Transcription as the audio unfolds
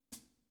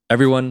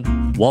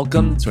Everyone,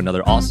 welcome to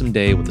another awesome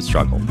day with the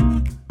struggle.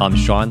 I'm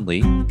Sean Lee.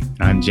 And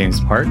I'm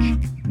James Park.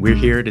 We're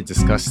here to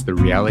discuss the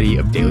reality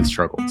of daily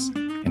struggles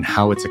and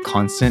how it's a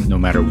constant no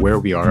matter where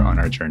we are on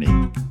our journey.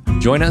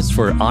 Join us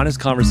for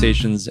honest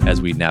conversations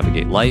as we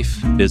navigate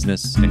life,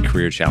 business, and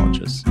career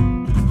challenges.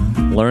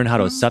 Learn how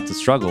to accept the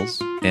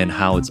struggles and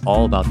how it's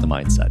all about the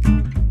mindset.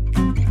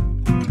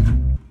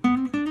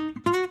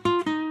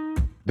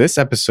 This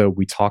episode,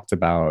 we talked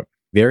about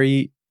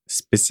very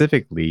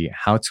specifically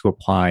how to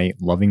apply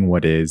Loving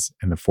What Is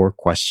and the 4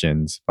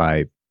 questions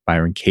by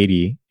Byron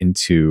Katie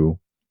into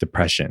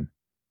depression,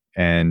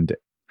 and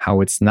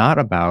how it's not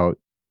about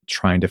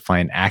trying to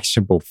find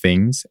actionable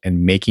things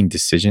and making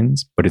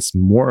decisions, but it's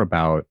more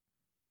about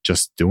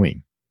just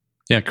doing.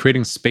 Yeah,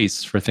 creating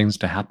space for things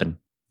to happen.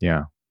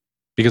 Yeah.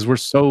 Because we're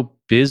so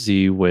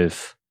busy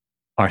with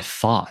our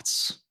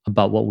thoughts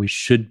about what we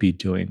should be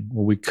doing,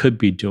 what we could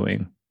be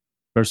doing,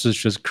 versus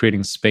just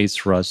creating space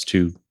for us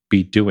to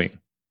be doing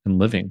and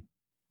living.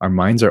 Our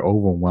minds are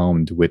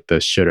overwhelmed with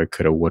the shoulda,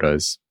 coulda,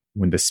 wouldas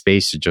when the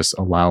space should just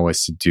allow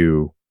us to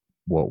do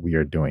what we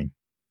are doing.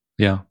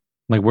 Yeah.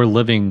 Like we're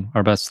living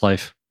our best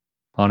life,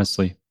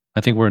 honestly. I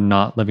think we're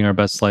not living our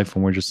best life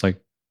when we're just like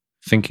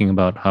thinking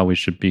about how we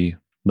should be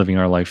living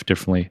our life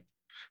differently.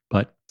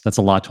 But that's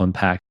a lot to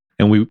unpack.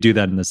 And we do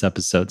that in this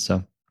episode.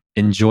 So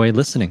enjoy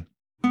listening.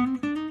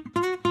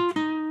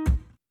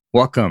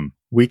 Welcome.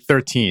 Week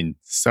 13.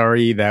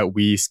 Sorry that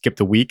we skipped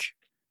a week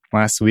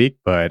last week,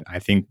 but I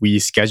think we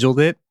scheduled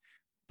it,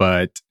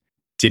 but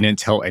didn't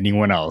tell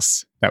anyone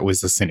else that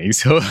was listening.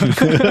 So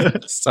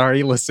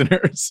sorry,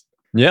 listeners.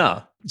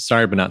 Yeah.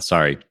 Sorry, but not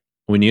sorry.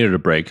 We needed a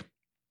break.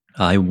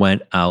 I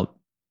went out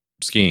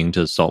skiing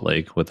to Salt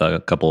Lake with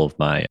a couple of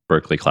my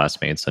Berkeley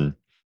classmates. And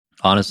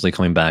honestly,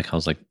 coming back, I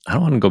was like, I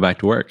don't want to go back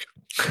to work.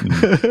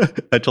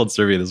 I told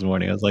Survey this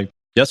morning, I was like,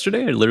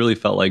 yesterday, I literally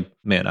felt like,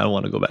 man, I don't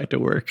want to go back to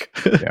work.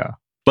 Yeah.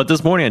 But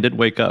this morning, I did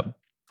wake up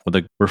with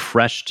a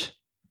refreshed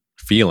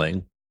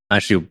feeling. I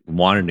actually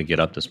wanted to get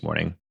up this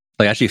morning.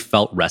 Like, I actually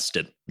felt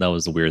rested. That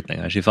was the weird thing.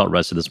 I actually felt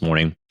rested this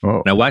morning.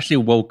 Oh. And I actually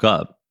woke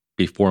up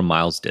before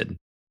Miles did.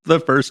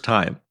 The first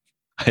time,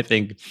 I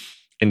think,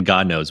 and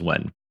God knows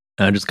when.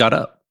 And I just got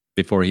up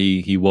before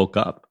he woke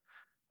up.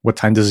 What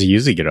time does he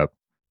usually get up?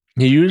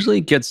 He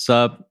usually gets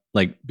up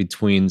like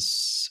between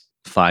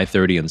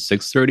 5:30 and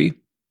 6:30.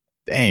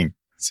 Dang.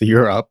 So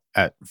you're up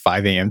at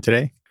 5 a.m.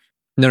 today?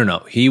 No.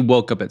 He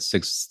woke up at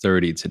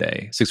 6:30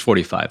 today,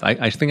 6:45.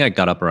 I think I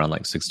got up around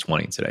like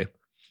 6:20 today.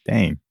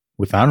 Dang.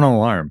 Without an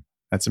alarm.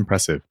 That's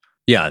impressive.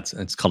 Yeah,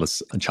 it's called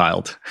a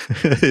child.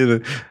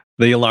 The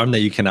alarm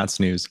that you cannot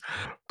snooze.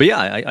 But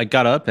yeah, I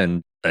got up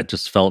and I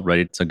just felt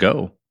ready to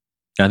go.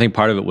 And I think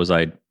part of it was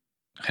I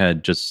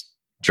had just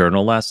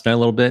journaled last night a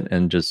little bit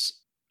and just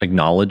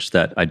acknowledged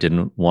that I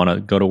didn't want to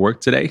go to work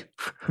today.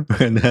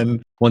 And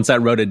then once I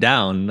wrote it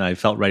down, I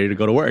felt ready to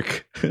go to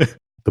work.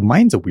 The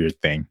mind's a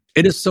weird thing.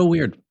 It is so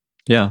weird.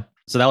 Yeah.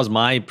 So that was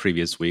my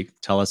previous week.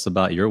 Tell us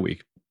about your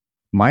week.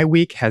 My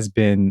week has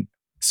been,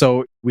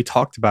 so we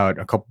talked about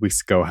a couple weeks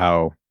ago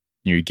how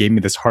you gave me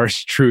this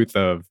harsh truth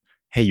of,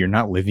 hey, you're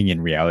not living in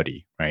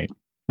reality, right?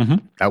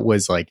 Mm-hmm. That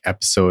was like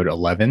episode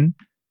 11,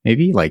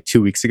 maybe like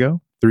 3 weeks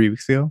ago.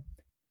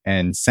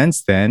 And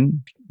since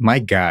then, my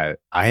God,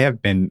 I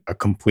have been a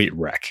complete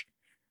wreck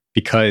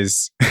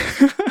because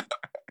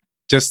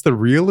just the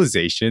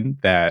realization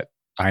that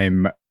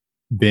I'm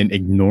been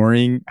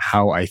ignoring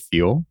how I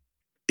feel,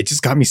 it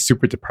just got me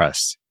super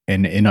depressed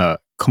and in a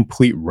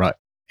complete rut.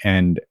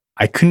 And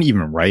I couldn't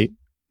even write.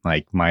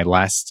 Like my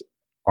last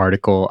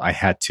article, I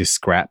had to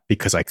scrap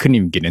because I couldn't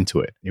even get into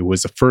it. It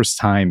was the first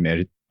time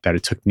that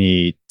it took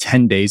me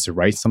 10 days to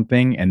write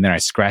something. And then I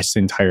scratched the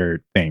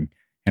entire thing.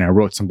 And I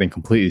wrote something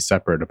completely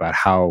separate about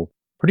how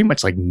pretty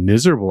much like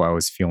miserable I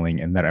was feeling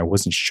and that I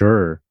wasn't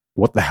sure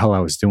what the hell I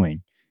was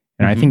doing.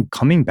 And I think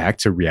coming back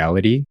to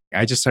reality,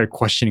 I just started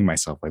questioning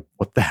myself, like,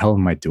 what the hell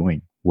am I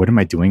doing? What am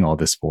I doing all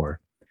this for?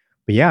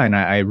 But yeah, and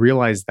I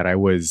realized that I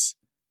was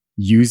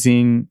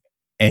using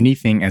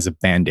anything as a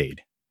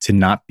Band-Aid to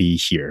not be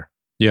here.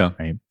 Yeah.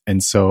 Right.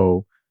 And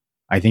so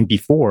I think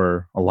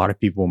before, a lot of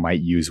people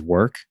might use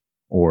work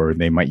or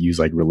they might use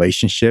like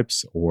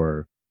relationships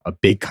or a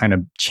big kind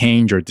of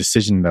change or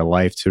decision in their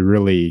life to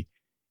really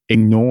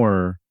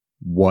ignore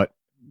what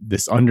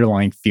this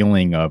underlying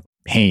feeling of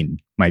pain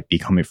might be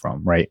coming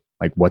from, right?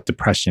 Like what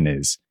depression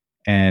is.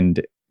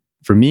 And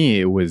for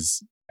me, I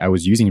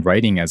was using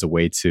writing as a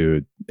way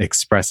to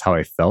express how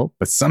I felt,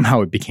 but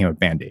somehow it became a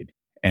Band-Aid.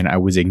 And I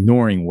was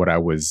ignoring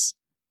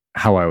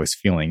how I was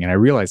feeling. And I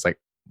realized, like,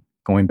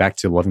 going back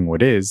to Loving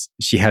What Is,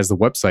 she has the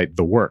website,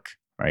 The Work,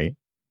 right?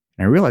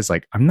 And I realized,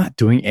 like, I'm not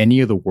doing any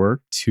of the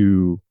work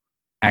to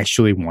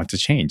actually want to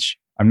change.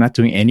 I'm not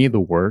doing any of the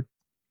work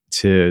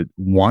to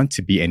want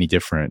to be any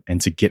different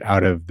and to get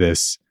out of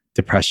this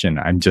depression.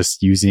 I'm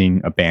just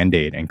using a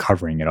Band-Aid and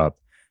covering it up.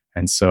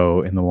 And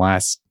so in the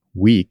last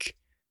week,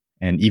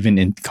 and even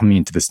in coming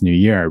into this new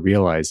year, I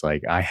realized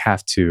like I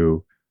have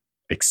to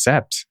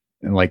accept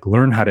and like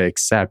learn how to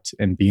accept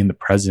and be in the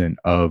present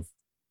of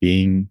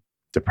being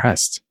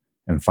depressed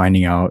and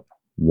finding out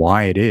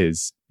why it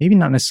is maybe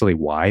not necessarily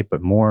why,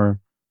 but more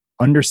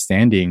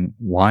understanding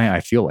why I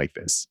feel like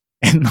this.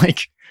 And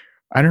like,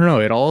 I don't know,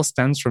 it all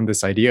stems from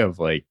this idea of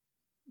like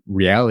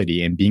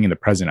reality and being in the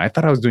present. I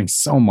thought I was doing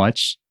so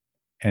much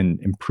and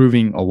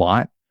improving a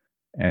lot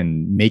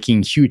and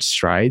making huge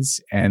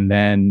strides. And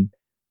then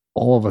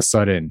all of a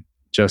sudden,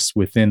 just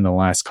within the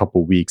last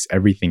couple weeks,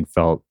 everything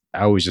felt,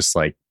 I was just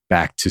like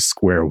back to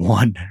square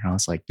one. And I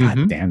was like,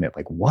 God damn it.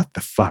 Like, what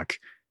the fuck?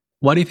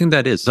 Why do you think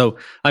that is? So,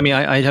 I mean,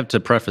 I have to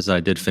preface that I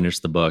did finish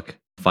the book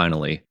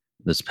finally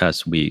this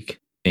past week,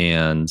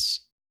 and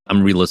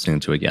I'm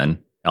re-listening to it again.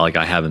 Like,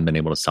 I haven't been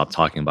able to stop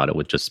talking about it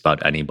with just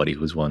about anybody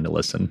who's willing to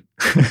listen.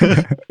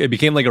 It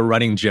became like a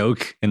running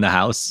joke in the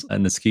house,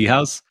 in the ski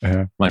house.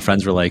 My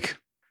friends were like,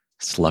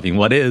 "It's loving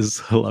what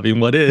is, loving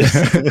what is."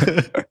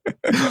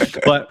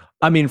 But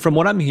I mean, from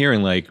what I'm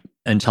hearing, like,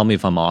 and tell me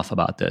if I'm off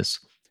about this,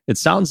 it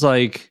sounds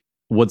like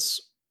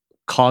what's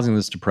causing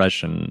this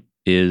depression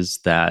is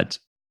that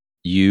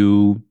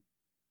you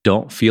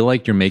don't feel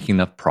like you're making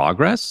enough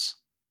progress,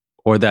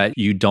 or that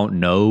you don't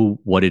know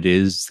what it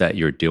is that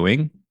you're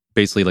doing.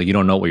 Basically, like, you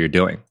don't know what you're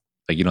doing.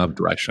 Like, you don't have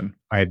direction.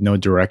 I have no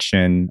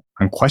direction.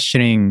 I'm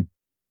questioning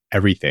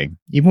everything.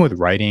 Even with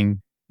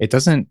writing, it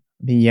doesn't,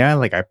 I mean, yeah,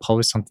 like I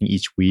publish something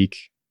each week.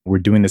 We're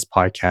doing this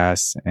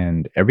podcast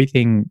and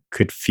everything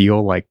could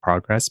feel like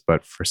progress,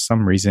 but for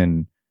some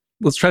reason,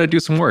 Let's try to do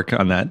some work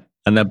on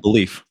that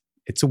belief.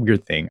 It's a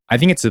weird thing. I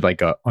think it's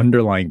like an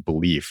underlying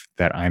belief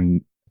that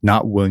I'm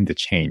not willing to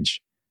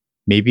change.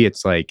 Maybe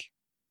it's like,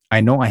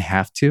 I know I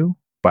have to,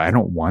 but I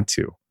don't want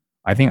to.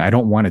 I think I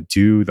don't want to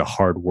do the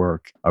hard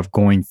work of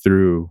going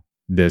through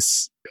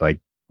this. Like,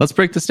 let's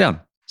break this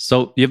down.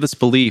 So you have this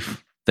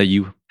belief that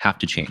you have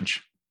to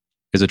change.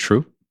 Is it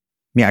true?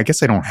 Yeah, I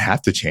guess I don't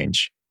have to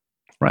change.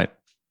 Right.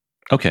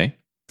 Okay.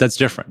 That's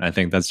different. I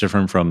think that's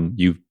different from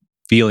you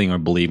feeling or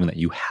believing that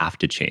you have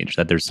to change,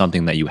 that there's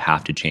something that you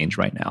have to change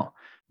right now.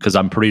 Because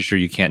I'm pretty sure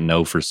you can't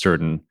know for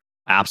certain,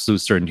 absolute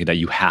certainty that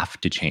you have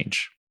to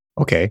change.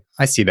 Okay,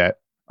 I see that.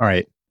 All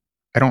right.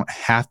 I don't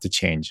have to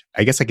change.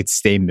 I guess I could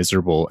stay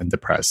miserable and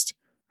depressed.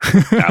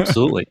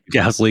 Absolutely. You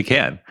absolutely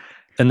can.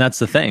 And that's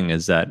the thing,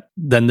 is that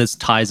then this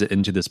ties it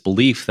into this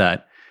belief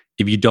that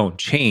if you don't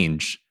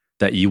change,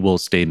 that you will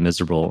stay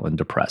miserable and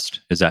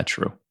depressed. Is that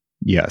true?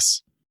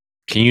 Yes.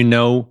 Can you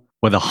know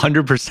with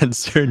 100%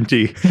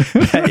 certainty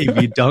that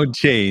if you don't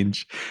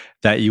change,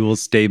 that you will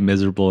stay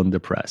miserable and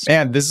depressed?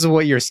 Man, this is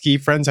what your ski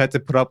friends had to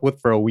put up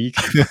with for a week.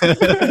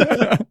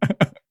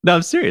 No,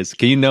 I'm serious.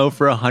 Can you know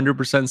for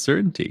 100%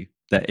 certainty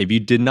that if you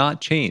did not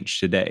change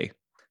today,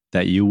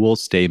 that you will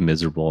stay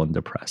miserable and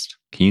depressed?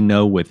 Can you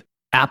know with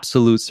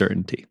absolute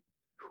certainty?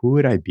 Who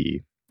would I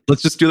be?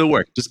 Let's just do the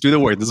work. Just do the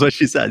work. This is what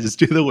she said. Just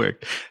do the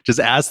work. Just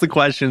ask the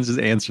questions, just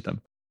answer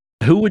them.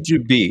 Who would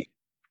you be?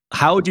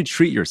 How would you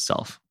treat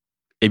yourself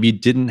if you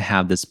didn't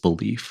have this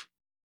belief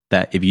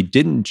that if you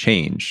didn't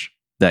change,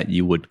 that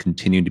you would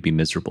continue to be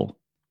miserable?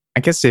 I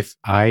guess if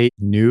I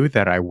knew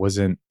that I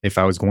wasn't, if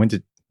I was going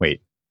to,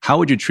 wait. How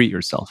would you treat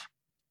yourself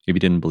if you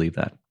didn't believe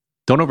that?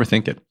 Don't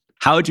overthink it.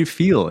 How would you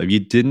feel if you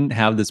didn't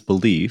have this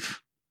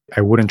belief?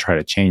 I wouldn't try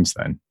to change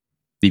then.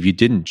 If you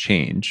didn't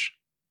change,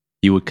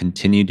 you would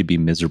continue to be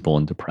miserable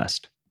and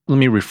depressed. Let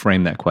me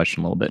reframe that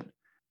question a little bit.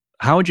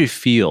 How would you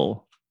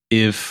feel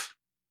if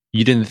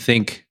you didn't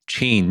think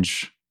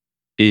change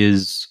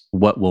is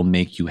what will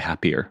make you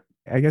happier?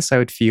 I guess I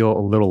would feel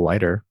a little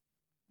lighter.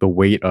 The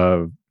weight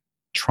of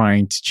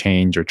trying to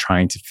change or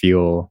trying to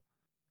feel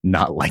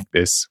not like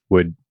this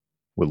would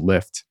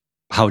lift.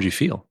 How would you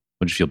feel?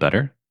 Would you feel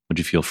better? Would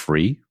you feel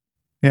free?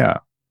 Yeah.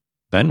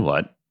 Then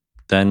what?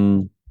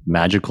 Then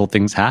magical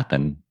things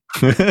happen.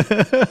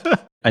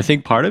 I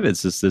think part of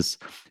it's just this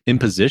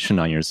imposition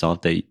on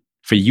yourself that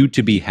for you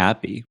to be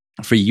happy,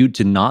 for you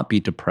to not be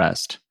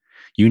depressed,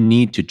 you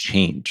need to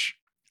change.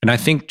 And I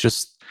think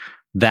just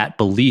that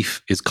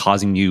belief is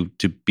causing you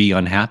to be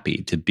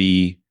unhappy, to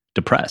be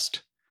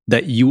depressed,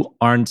 that you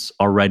aren't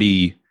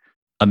already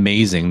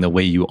amazing the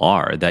way you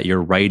are, that your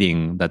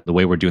writing, that the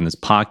way we're doing this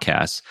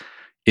podcast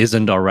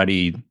isn't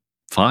already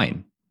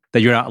fine,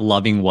 that you're not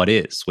loving what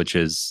is, which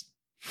is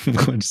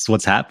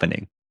what's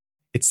happening.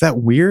 It's that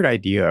weird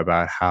idea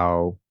about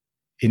how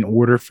in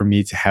order for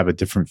me to have a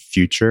different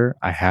future,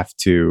 I have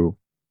to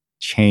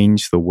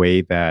change the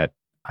way that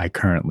I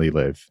currently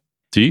live.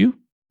 Do you?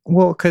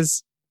 Well,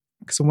 because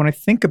when I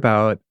think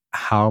about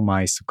how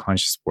my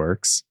subconscious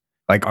works,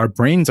 like our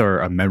brains are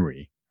a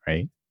memory,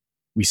 right?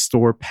 We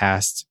store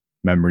past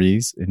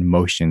memories and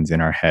emotions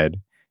in our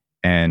head,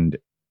 and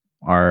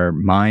our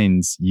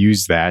minds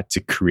use that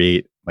to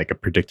create like a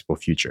predictable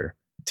future,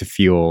 to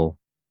feel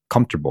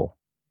comfortable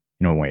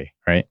in a way,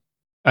 right?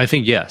 I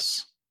think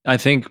yes. I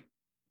think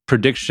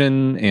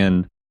prediction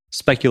and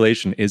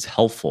speculation is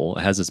helpful.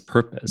 It has its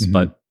purpose. Mm-hmm.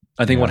 But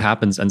I think what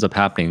ends up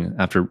happening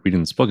after reading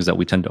this book is that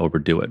we tend to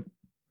overdo it.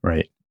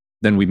 Right.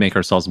 Then we make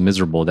ourselves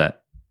miserable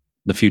that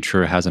the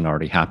future hasn't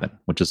already happened,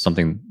 which is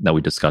something that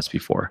we discussed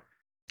before.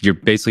 You're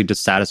basically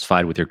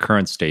dissatisfied with your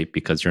current state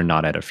because you're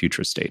not at a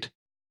future state.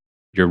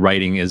 Your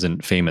writing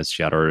isn't famous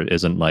yet, or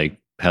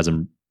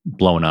hasn't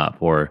blown up,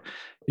 or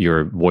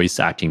your voice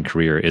acting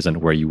career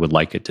isn't where you would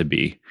like it to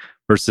be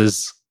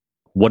versus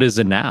what is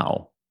it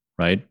now,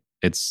 right?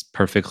 It's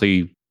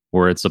perfectly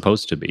where it's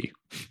supposed to be.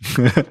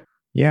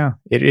 Yeah,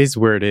 it is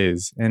where it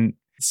is. And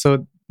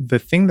so the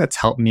thing that's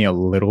helped me a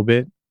little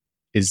bit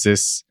is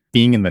this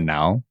being in the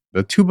now.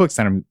 The two books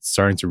that I'm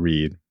starting to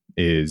read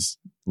is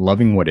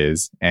Loving What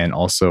Is and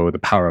also The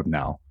Power of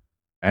Now.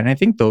 And I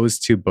think those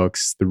two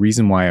books, the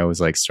reason why I was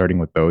like starting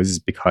with those is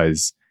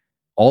because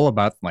all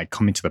about like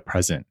coming to the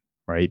present,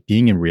 right?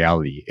 Being in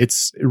reality.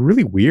 It's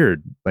really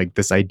weird. Like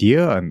this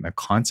idea and the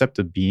concept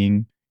of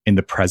being in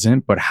the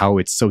present, but how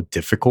it's so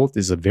difficult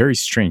is a very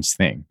strange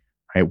thing,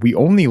 right? We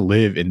only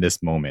live in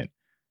this moment.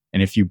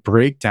 And if you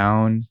break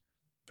down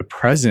the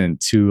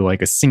present to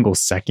like a single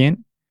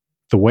second,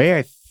 the way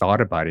I thought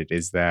about it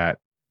is that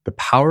the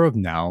power of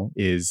now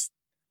is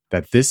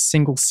that this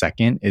single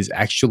second is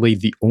actually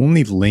the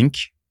only link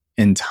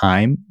in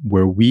time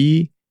where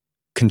we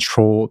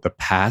control the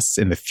past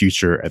and the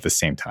future at the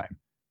same time.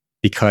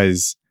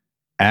 Because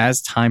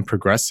as time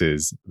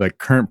progresses, the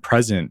current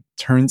present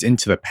turns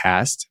into the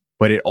past,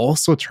 but it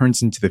also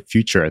turns into the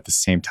future at the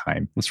same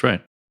time. That's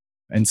right.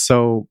 And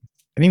so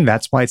I think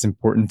that's why it's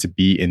important to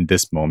be in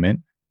this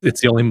moment.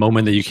 It's the only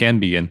moment that you can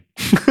be in.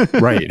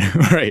 Right.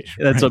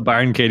 That's what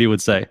Byron Katie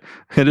would say.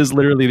 It is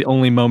literally the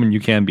only moment you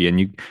can be in.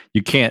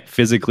 You can't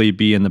physically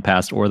be in the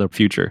past or the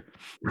future.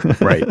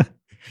 Right.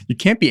 You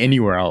can't be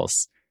anywhere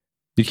else.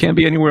 You can't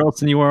be anywhere else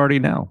than you are already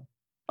now.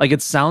 Like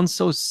it sounds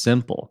so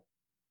simple,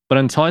 but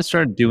until I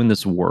started doing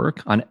this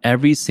work on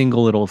every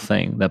single little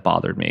thing that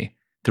bothered me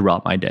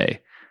throughout my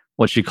day,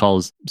 what she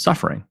calls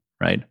suffering,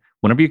 right?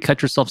 Whenever you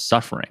catch yourself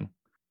suffering,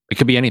 it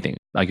could be anything.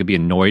 I could be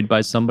annoyed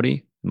by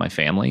somebody, my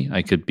family.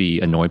 I could be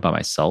annoyed by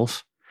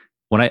myself.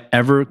 When I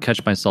ever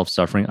catch myself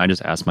suffering, I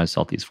just ask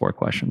myself these 4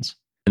 questions.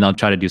 And I'll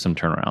try to do some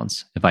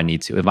turnarounds if I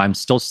need to. If I'm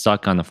still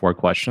stuck on the 4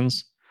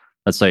 questions,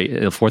 let's say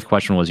the 4th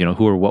question was,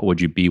 who or what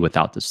would you be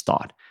without this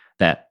thought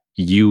that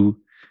you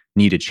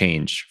need to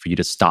change for you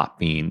to stop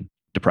being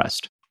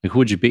depressed? Like, who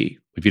would you be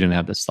if you didn't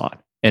have this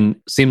thought? And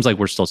it seems like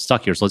we're still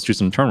stuck here. So let's do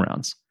some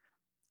turnarounds.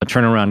 A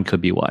turnaround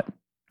could be what?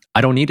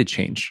 I don't need to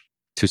change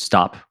to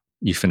stop.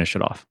 You finish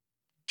it off.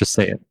 Just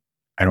say it.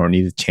 I don't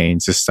need to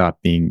change to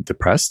stop being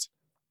depressed.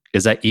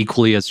 Is that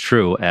equally as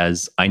true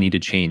as I need to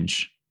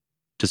change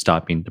to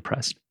stop being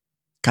depressed?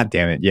 God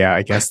damn it. Yeah,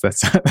 I guess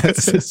that's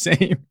the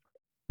same.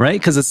 Right?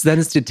 Because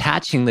it's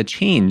detaching the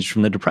change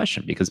from the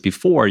depression. Because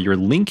before you're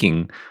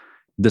linking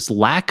this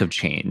lack of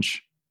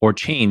change or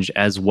change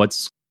as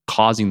what's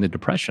causing the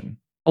depression.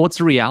 What's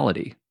the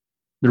reality?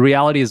 The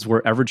reality is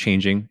we're ever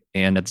changing,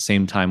 and at the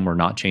same time, we're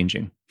not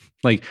changing.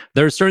 Like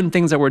there are certain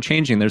things that we're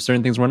changing, there's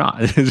certain things we're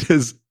not.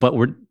 But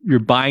you're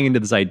buying into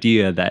this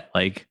idea that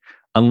like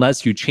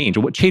unless you change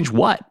what?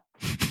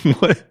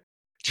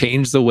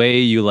 Change the way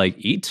you like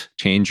eat,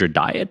 change your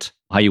diet,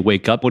 how you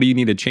wake up. What do you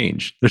need to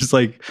change? There's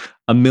like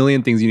a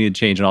million things you need to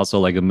change, and also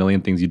like a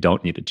million things you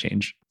don't need to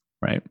change,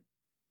 right?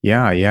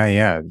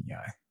 Yeah.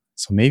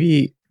 So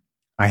maybe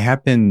I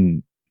have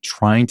been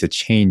trying to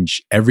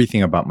change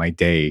everything about my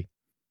day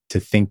to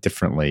think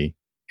differently,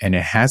 and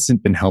it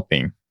hasn't been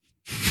helping.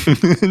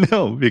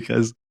 No,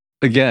 because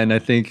again, I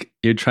think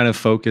you're trying to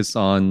focus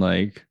on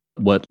like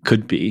what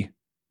could be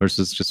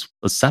versus just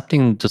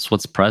accepting just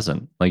what's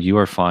present. Like you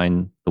are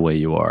fine the way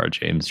you are,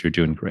 James. You're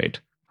doing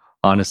great.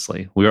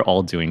 Honestly, we are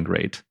all doing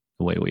great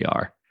the way we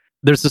are.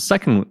 There's a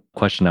second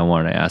question I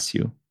wanted to ask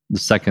you. The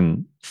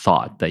second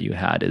thought that you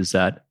had is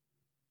that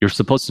you're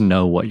supposed to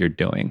know what you're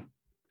doing.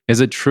 Is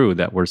it true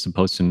that we're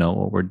supposed to know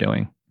what we're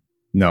doing?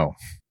 No.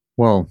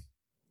 Well,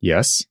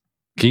 yes.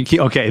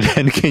 Okay,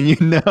 then can you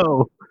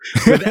know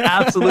with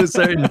absolute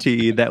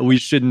certainty that we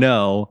should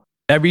know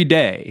every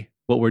day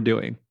what we're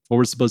doing, what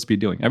we're supposed to be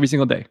doing every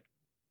single day?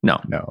 No.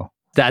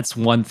 That's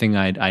one thing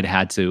I'd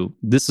had to,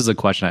 this is a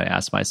question I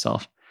asked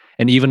myself.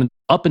 And even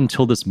up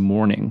until this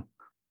morning,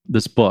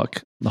 this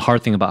book, The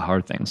Hard Thing About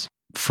Hard Things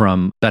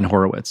from Ben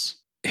Horowitz,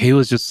 he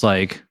was just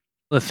like,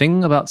 the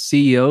thing about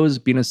CEOs,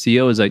 being a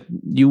CEO is like,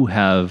 you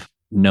have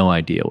no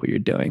idea what you're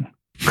doing.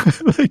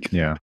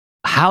 Yeah.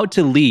 How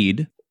to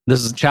lead.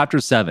 This is chapter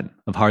 7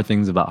 of Hard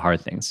Things About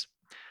Hard Things.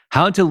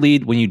 How to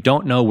lead when you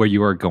don't know where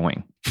you are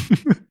going.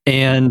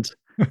 And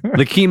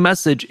the key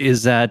message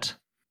is that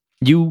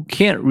you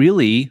can't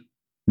really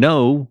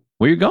know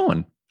where you're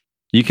going.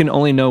 You can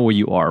only know where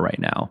you are right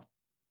now.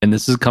 And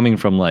this is coming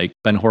from like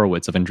Ben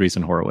Horowitz of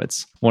Andreessen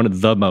Horowitz, one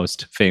of the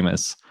most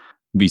famous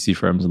VC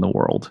firms in the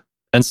world.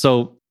 And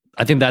so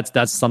I think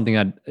that's something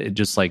it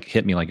just like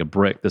hit me like a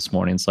brick this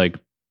morning. It's like,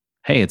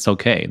 hey, it's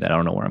okay that I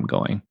don't know where I'm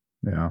going.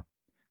 Yeah.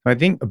 I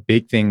think a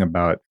big thing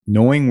about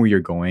knowing where you're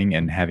going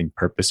and having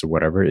purpose or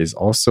whatever is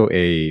also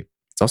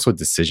it's also a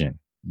decision.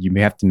 You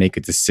may have to make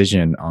a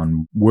decision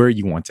on where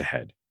you want to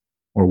head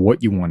or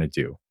what you want to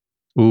do.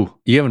 Ooh,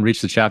 you haven't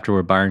reached the chapter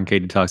where Byron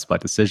Katie talks about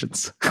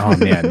decisions. Oh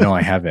man, no,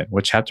 I haven't.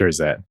 What chapter is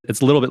that?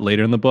 It's a little bit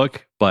later in the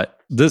book, but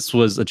this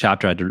was a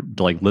chapter I had to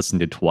like listen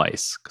to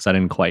twice because I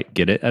didn't quite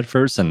get it at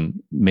first, and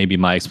maybe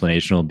my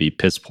explanation will be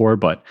piss poor,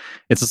 but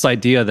it's this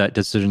idea that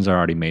decisions are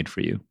already made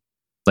for you.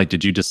 Like,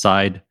 did you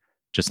decide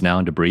just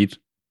now to breathe?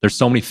 There's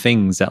so many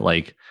things that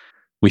like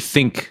we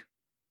think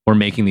we're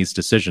making these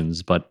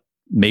decisions, but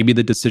maybe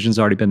the decision's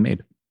already been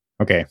made.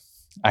 Okay.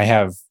 I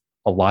have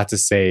a lot to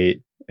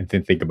say and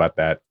then think about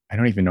that. I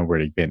don't even know where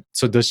to begin.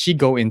 So does she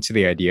go into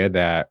the idea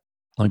that...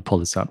 Let me pull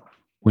this up.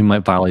 We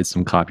might violate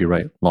some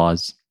copyright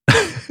laws.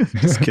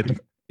 Just kidding.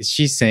 Is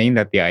she saying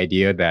that the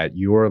idea that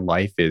your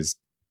life is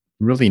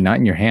really not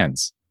in your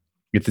hands?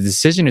 If the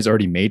decision is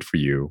already made for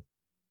you,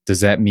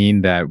 does that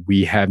mean that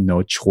we have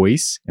no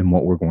choice in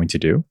what we're going to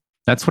do?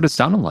 That's what it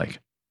sounded like.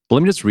 But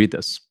let me just read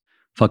this.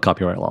 Fuck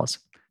copyright laws.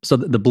 So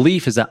the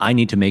belief is that I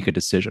need to make a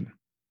decision.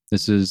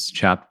 This is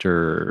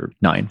chapter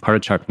 9, part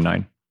of chapter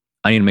 9.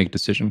 I need to make a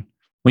decision.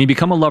 When you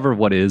become a lover of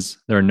what is,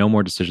 there are no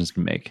more decisions to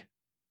make.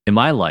 In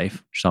my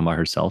life, she's talking about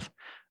herself,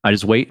 I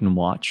just wait and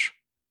watch.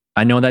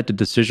 I know that the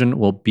decision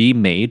will be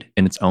made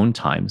in its own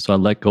time, so I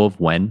let go of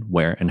when,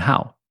 where, and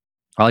how.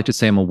 I like to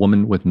say I'm a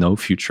woman with no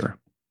future.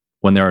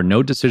 When there are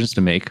no decisions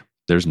to make,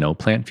 there's no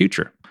planned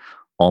future.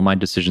 All my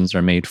decisions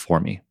are made for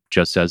me,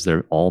 just as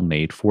they're all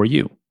made for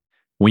you.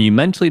 When you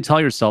mentally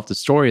tell yourself the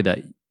story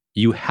that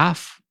you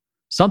have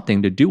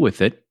something to do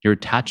with it, you're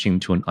attaching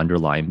to an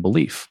underlying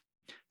belief.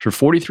 For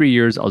 43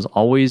 years, I was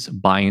always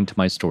buying into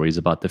my stories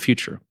about the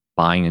future,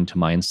 buying into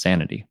my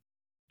insanity.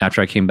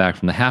 After I came back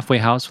from the halfway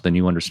house with a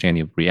new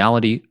understanding of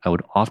reality, I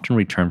would often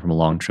return from a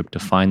long trip to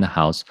find the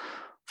house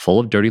full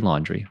of dirty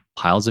laundry,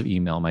 piles of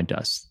email on my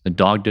desk, the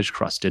dog dish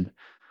crusted,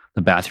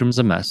 the bathroom's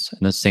a mess,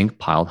 and the sink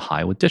piled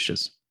high with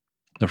dishes.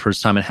 The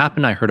first time it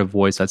happened, I heard a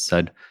voice that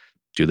said,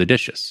 "Do the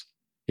dishes."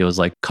 It was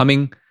like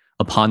coming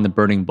upon the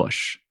burning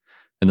bush.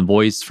 And the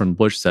voice from the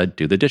bush said,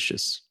 "Do the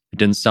dishes." It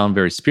didn't sound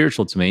very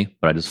spiritual to me,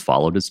 but I just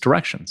followed its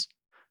directions.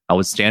 I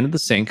would stand at the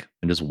sink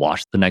and just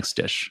wash the next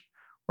dish,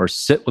 or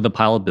sit with a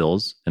pile of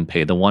bills and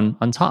pay the one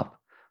on top,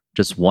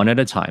 just one at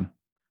a time.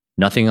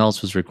 Nothing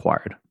else was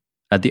required.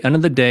 At the end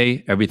of the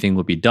day, everything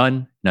would be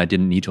done, and I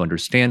didn't need to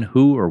understand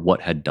who or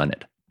what had done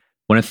it.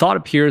 When a thought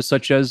appears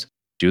such as,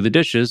 "Do the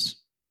dishes,"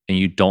 and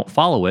you don't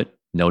follow it,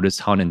 notice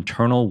how an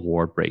internal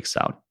war breaks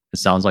out. It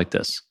sounds like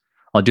this: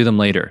 "I'll do them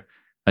later.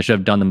 I should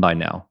have done them by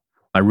now.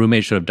 My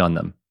roommate should have done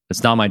them.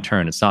 It's not my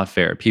turn. It's not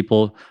fair.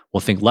 People will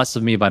think less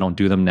of me if I don't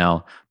do them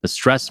now." The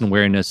stress and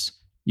weariness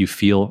you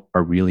feel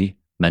are really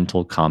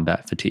mental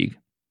combat fatigue.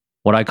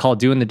 What I call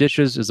doing the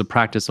dishes is a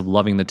practice of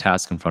loving the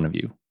task in front of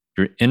you.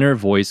 Your inner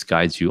voice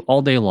guides you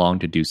all day long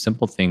to do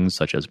simple things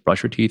such as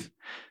brush your teeth,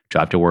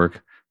 drive to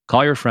work,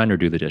 call your friend, or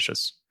do the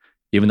dishes.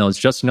 Even though it's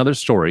just another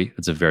story,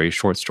 it's a very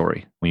short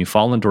story. When you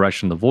follow in the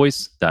direction of the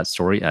voice, that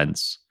story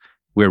ends.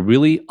 We're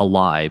really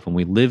alive when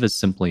we live as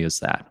simply as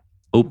that.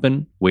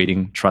 Open,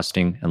 waiting,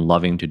 trusting, and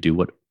loving to do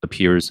what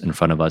appears in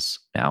front of us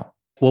now.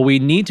 What we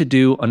need to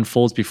do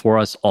unfolds before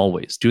us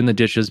always. Doing the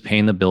dishes,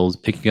 paying the bills,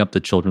 picking up the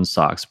children's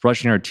socks,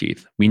 brushing our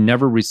teeth. We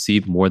never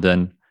receive more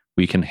than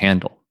we can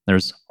handle.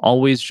 There's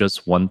always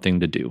just one thing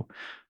to do.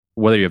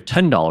 Whether you have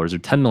 $10 or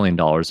 $10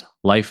 million,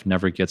 life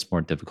never gets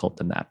more difficult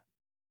than that.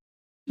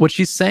 What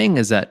she's saying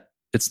is that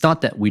it's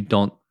not that we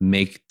don't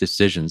make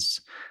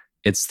decisions.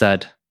 It's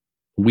that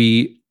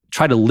we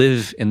try to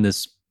live in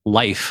this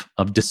life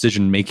of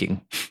decision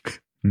making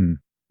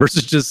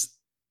versus just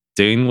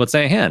doing what's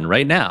at hand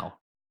right now.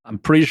 I'm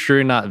pretty sure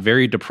you're not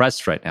very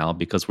depressed right now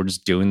because we're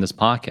just doing this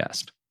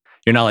podcast.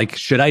 You're not like,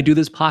 should I do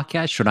this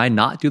podcast? Should I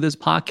not do this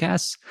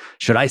podcast?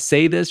 Should I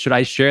say this? Should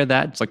I share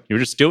that? It's like, you're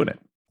just doing it.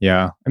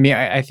 Yeah. I mean,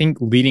 I think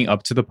leading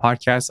up to the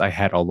podcast, I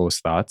had all those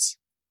thoughts.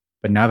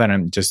 But now that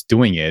I'm just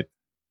doing it,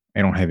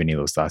 I don't have any of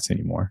those thoughts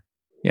anymore.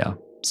 Yeah.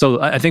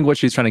 So I think what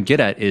she's trying to get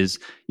at is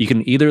you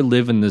can either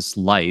live in this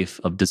life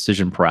of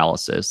decision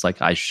paralysis,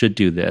 like I should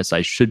do this,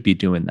 I should be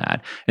doing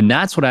that. And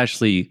that's what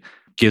actually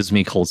gives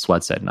me cold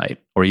sweats at night,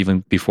 or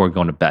even before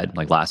going to bed,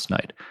 like last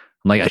night.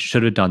 I'm like, I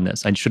should have done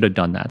this. I should have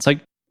done that. It's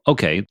like,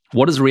 okay,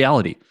 what is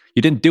reality?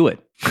 You didn't do it,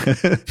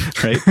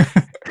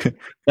 right?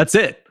 That's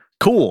it.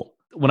 Cool.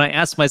 When I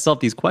ask myself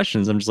these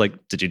questions, I'm just like,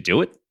 did you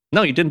do it?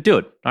 No, you didn't do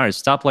it. All right,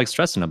 stop like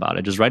stressing about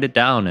it. Just write it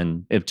down.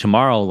 And if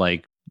tomorrow,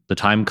 like the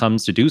time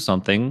comes to do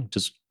something,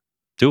 just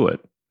do it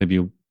if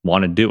you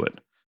want to do it.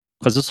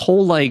 Because this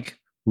whole like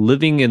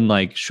living in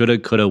like shoulda,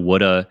 coulda,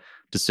 woulda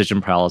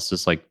decision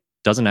paralysis, like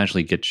doesn't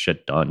actually get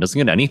shit done. Doesn't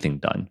get anything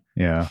done.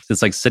 Yeah.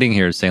 It's like sitting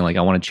here saying like,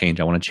 I want to change,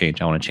 I want to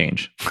change, I want to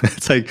change.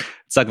 It's like,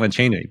 it's not going to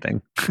change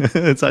anything.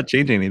 It's not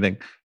changing anything.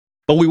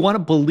 But we want to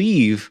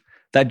believe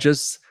that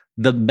just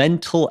the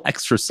mental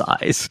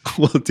exercise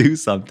will do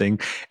something.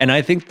 And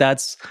I think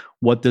that's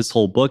what this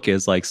whole book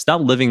is like.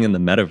 Stop living in the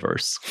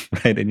metaverse,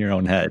 right? In your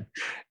own head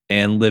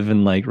and live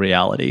in like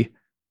reality.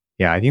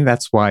 Yeah. I think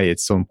that's why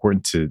it's so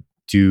important to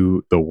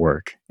do the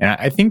work. And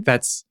I think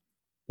that's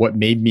what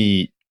made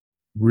me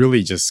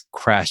really just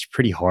crash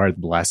pretty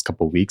hard the last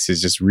couple of weeks,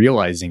 is just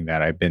realizing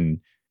that I've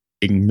been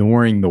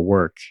ignoring the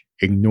work,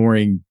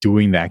 ignoring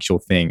doing the actual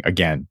thing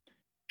again.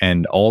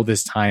 And all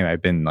this time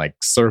I've been like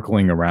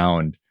circling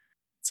around.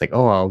 It's like,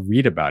 oh, I'll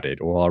read about it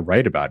or I'll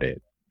write about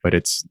it. But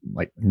it's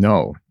like,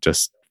 no,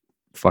 just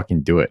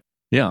fucking do it.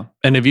 Yeah.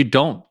 And if you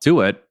don't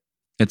do it,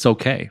 it's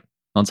okay.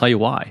 I'll tell you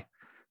why.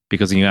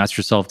 Because when you ask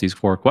yourself these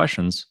 4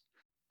 questions,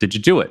 did you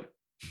do it?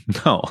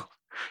 No.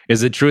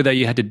 Is it true that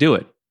you had to do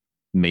it?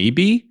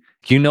 Maybe.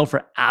 You know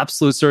for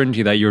absolute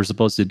certainty that you're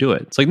supposed to do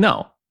it. It's like,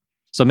 no.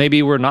 So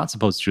maybe we're not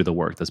supposed to do the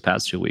work this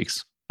past 2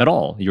 weeks at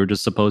all. You're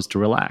just supposed to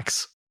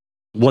relax.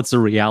 What's the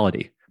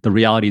reality? The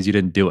reality is you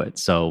didn't do it.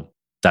 So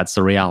that's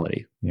the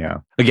reality. Yeah.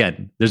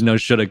 Again, there's no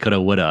shoulda, coulda,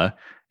 woulda.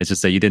 It's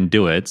just that you didn't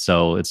do it.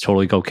 So it's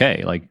totally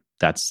okay. Like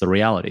that's the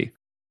reality.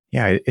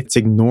 Yeah. It's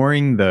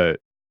ignoring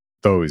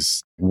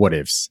those what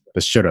ifs,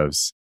 the should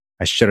haves.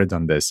 I should have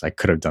done this. I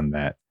could have done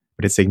that.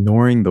 But it's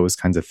ignoring those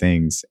kinds of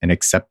things and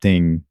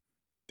accepting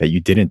that you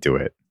didn't do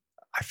it.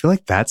 I feel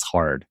like that's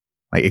hard.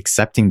 Like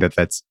accepting that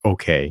that's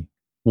okay.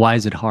 Why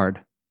is it hard?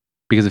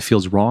 Because it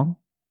feels wrong?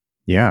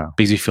 Yeah.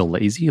 Because you feel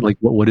lazy? Like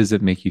what does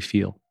it make you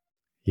feel?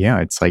 Yeah.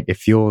 It's like, it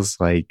feels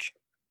like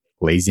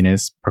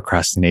laziness,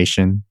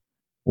 procrastination,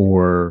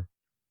 or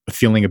a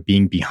feeling of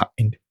being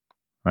behind,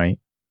 right?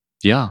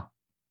 Yeah.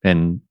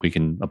 And we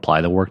can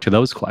apply the work to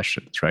those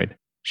questions, right?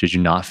 Should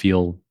you not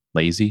feel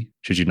lazy?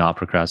 Should you not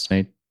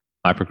procrastinate?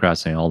 I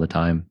procrastinate all the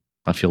time.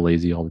 I feel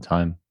lazy all the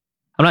time.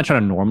 I'm not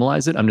trying to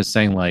normalize it. I'm just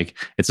saying like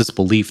it's this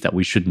belief that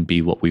we shouldn't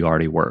be what we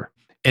already were.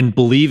 And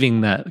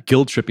believing that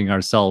guilt tripping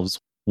ourselves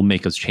will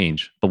make us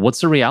change. But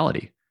what's the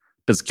reality?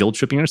 Does guilt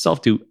tripping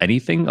yourself do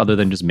anything other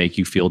than just make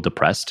you feel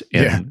depressed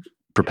and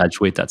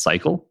perpetuate that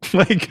cycle? It's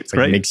like,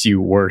 right? It makes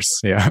you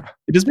worse. Yeah.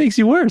 It just makes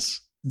you worse.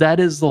 That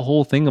is the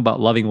whole thing about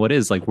loving what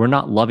is. Like we're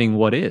not loving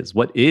what is.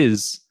 What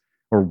is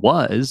or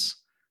was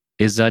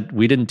is that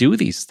we didn't do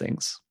these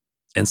things.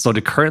 And so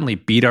to currently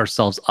beat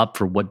ourselves up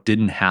for what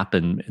didn't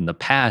happen in the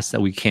past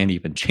that we can't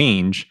even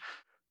change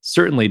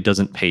certainly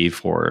doesn't pay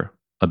for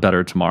a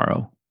better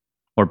tomorrow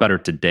or better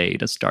today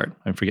to start.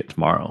 I forget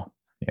tomorrow.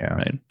 Yeah.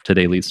 Right.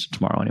 Today leads to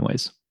tomorrow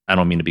anyways. I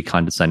don't mean to be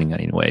condescending in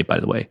any way, by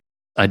the way.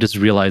 I just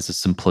realized the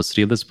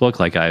simplicity of this book.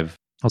 Like I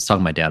was talking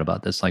to my dad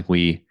about this. Like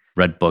we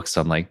read books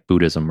on like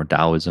Buddhism or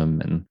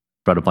Taoism and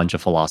read a bunch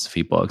of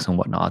philosophy books and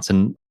whatnots.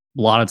 And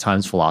a lot of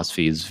times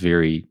philosophy is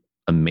very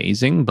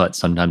amazing, but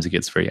sometimes it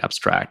gets very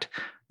abstract.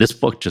 This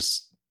book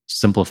just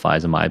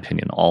simplifies, in my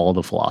opinion, all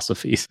the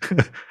philosophies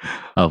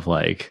of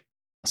like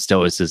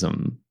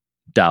Stoicism,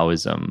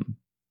 Taoism,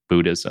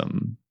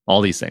 Buddhism,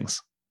 all these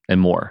things and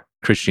more,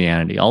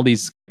 Christianity, all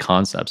these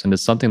concepts. And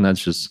it's something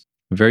that's just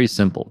very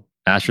simple.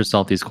 Ask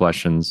yourself these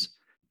questions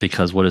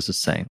because what is this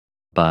saying?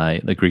 By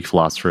the Greek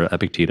philosopher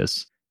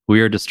Epictetus. We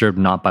are disturbed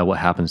not by what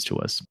happens to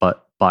us,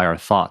 but by our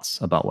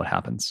thoughts about what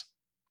happens.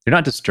 You're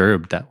not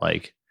disturbed that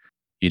like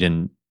you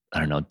didn't, I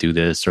don't know, do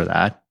this or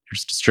that. You're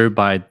just disturbed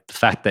by the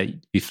fact that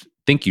you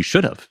think you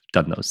should have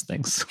done those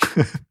things.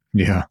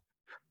 Yeah.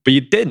 But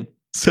you didn't.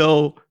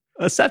 So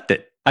accept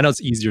it. I know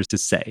it's easier to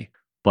say,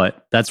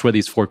 but that's where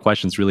these 4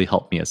 questions really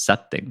help me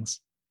accept things.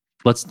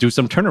 Let's do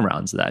some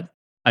turnarounds of that.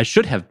 I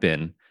should have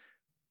been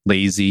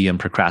lazy and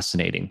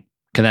procrastinating.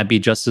 Can that be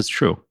just as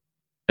true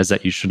as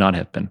that you should not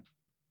have been?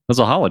 It's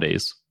the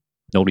holidays.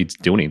 Nobody's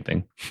doing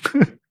anything.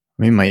 I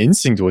mean, my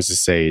instinct was to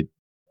say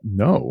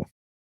no.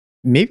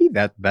 Maybe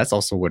that's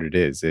also what it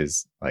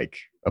is like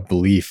a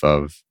belief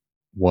of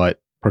what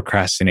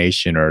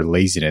procrastination or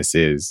laziness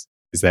is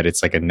that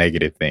it's like a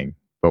negative thing,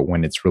 but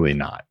when it's really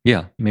not.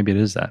 Yeah, maybe it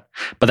is that.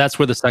 But that's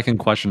where the second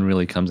question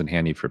really comes in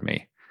handy for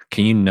me.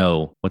 Can you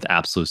know with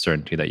absolute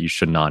certainty that you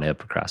should not have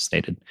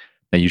procrastinated,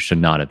 that you should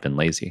not have been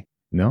lazy?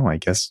 No, I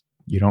guess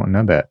you don't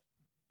know that.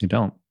 You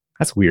don't.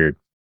 That's weird.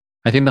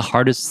 I think the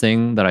hardest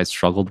thing that I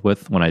struggled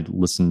with when I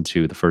listened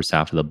to the first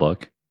half of the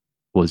book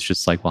was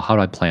just like, well, how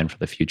do I plan for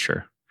the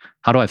future?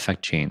 How do I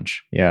affect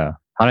change? Yeah.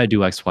 How do I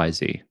do X, Y,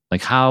 Z?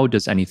 Like, how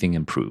does anything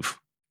improve?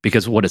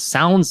 Because what it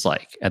sounds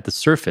like at the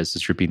surface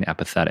is you're being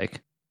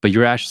apathetic, but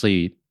you're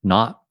actually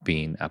not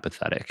being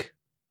apathetic.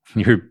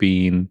 You're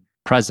being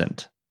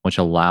present, which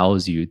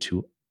allows you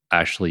to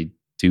actually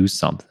do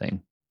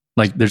something.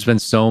 Like, there's been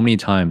so many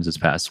times this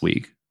past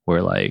week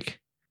where like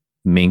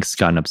Mink's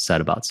gotten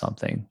upset about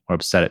something or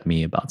upset at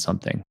me about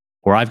something,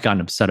 or I've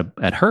gotten upset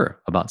at her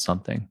about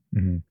something.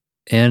 Mm-hmm.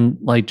 And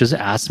like just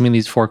asking me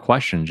these 4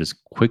 questions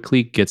just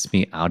quickly gets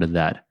me out of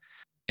that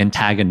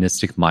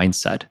antagonistic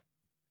mindset.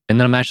 And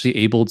then I'm actually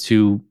able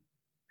to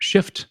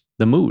shift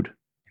the mood.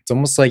 It's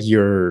almost like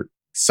you're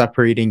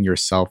separating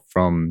yourself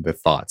from the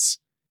thoughts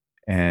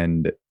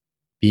and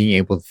being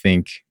able to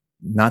think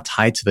not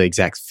tied to the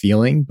exact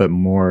feeling, but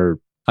more.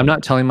 I'm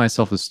not telling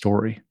myself a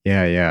story.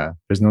 Yeah.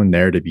 There's no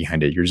narrative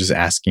behind it. You're just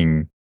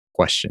asking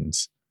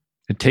questions.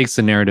 It takes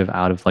the narrative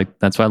out of like,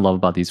 that's what I love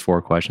about these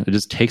 4 questions. It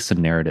just takes the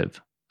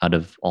narrative out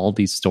of all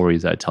these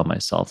stories that I tell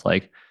myself,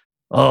 like,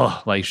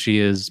 oh, like she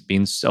is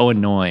being so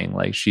annoying.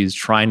 Like she's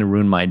trying to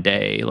ruin my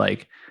day.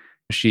 Like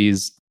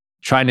she's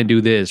trying to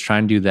do this,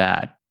 trying to do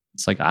that.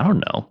 It's like, I don't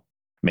know.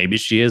 Maybe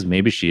she is,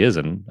 maybe she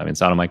isn't. I mean,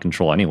 it's out of my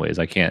control anyways.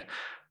 I can't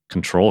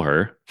control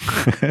her.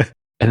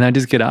 And I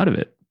just get out of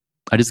it.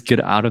 I just get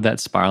out of that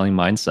spiraling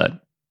mindset.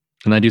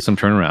 And I do some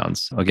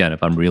turnarounds. Again,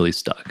 if I'm really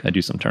stuck, I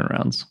do some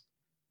turnarounds.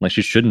 Like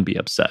she shouldn't be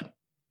upset.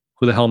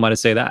 Who the hell am I to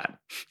say that?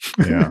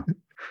 Yeah.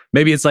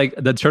 Maybe it's like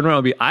the turnaround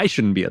would be, I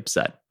shouldn't be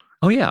upset.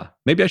 Oh yeah,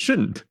 maybe I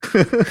shouldn't.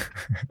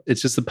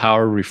 It's just the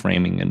power of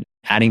reframing and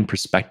adding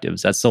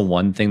perspectives. That's the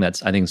one thing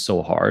that's, I think,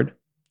 so hard.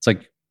 It's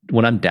like,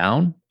 when I'm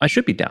down, I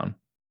should be down.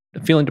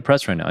 I'm feeling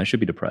depressed right now. I should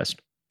be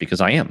depressed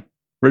because I am.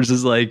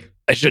 Versus like,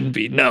 I shouldn't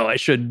be. No, I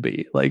shouldn't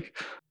be. Like,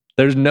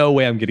 there's no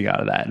way I'm getting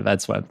out of that.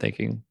 That's what I'm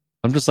thinking.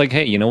 I'm just like,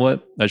 hey, you know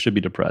what? I should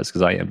be depressed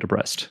because I am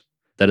depressed.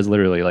 That is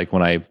literally like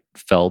when I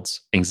felt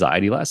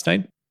anxiety last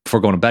night before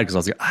going to bed, because I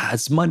was like,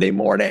 it's Monday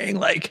morning.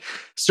 Like,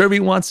 Survey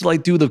wants to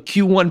like do the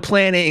Q1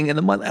 planning and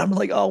the month. I'm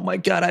like, oh my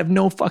God, I have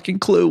no fucking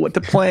clue what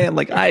to plan.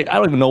 Like, I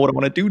don't even know what I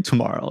want to do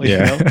tomorrow. You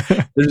know?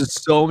 There's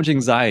just so much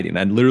anxiety. And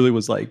I literally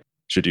was like,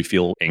 should you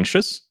feel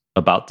anxious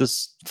about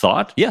this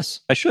thought?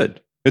 Yes, I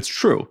should. It's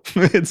true.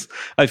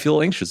 I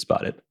feel anxious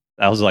about it.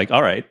 I was like,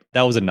 all right,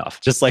 that was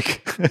enough. Just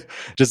like,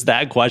 just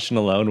that question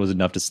alone was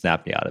enough to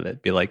snap me out of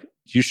it. Be like,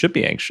 you should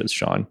be anxious,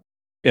 Sean.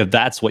 If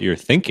that's what you're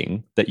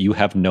thinking, that you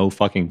have no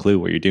fucking clue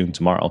what you're doing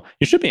tomorrow,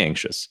 you should be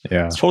anxious.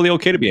 Yeah. It's totally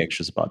okay to be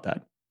anxious about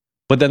that.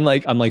 But then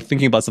like, I'm like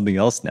thinking about something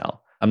else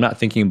now. I'm not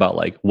thinking about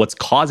like what's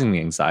causing the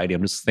anxiety.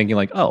 I'm just thinking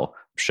like, oh,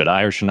 should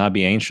I or should not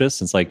be anxious?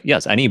 It's like,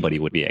 yes, anybody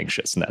would be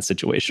anxious in that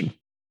situation.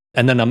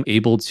 And then I'm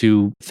able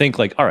to think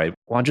like, all right,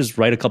 well, I'll just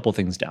write a couple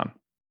things down.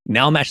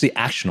 Now I'm actually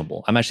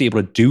actionable. I'm actually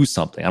able to do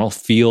something. I don't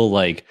feel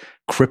like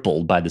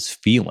crippled by this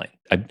feeling.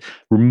 I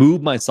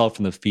removed myself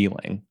from the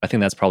feeling. I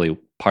think that's probably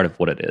part of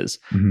what it is.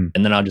 Mm-hmm.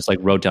 And then I just like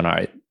wrote down, all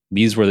right,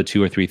 these were the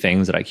 2 or 3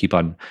 things that I keep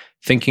on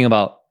thinking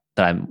about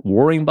that I'm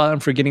worrying about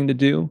and forgetting to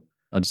do.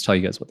 I'll just tell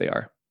you guys what they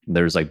are.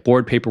 There's like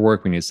board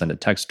paperwork we need to send to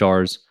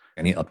Techstars.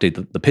 I need to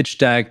update the pitch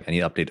deck. I need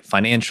to update the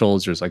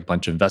financials. There's like a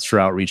bunch of investor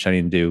outreach I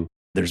need to do.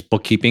 There's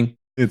bookkeeping.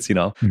 It's,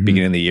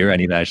 beginning of the year. I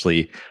need to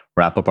actually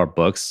wrap up our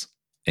books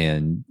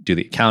and do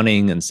the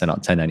accounting and send out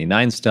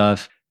 1099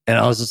 stuff. And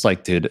I was just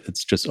like, dude,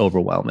 it's just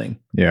overwhelming.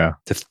 Yeah.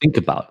 To think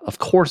about. Of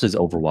course it's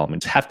overwhelming.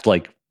 To have to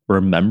like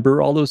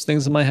remember all those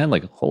things in my head,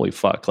 like, holy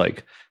fuck,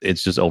 like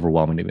it's just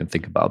overwhelming to even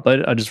think about.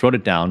 But I just wrote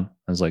it down.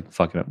 I was like,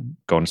 fuck it, I'm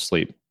going to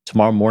sleep.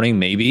 Tomorrow morning,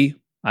 maybe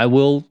I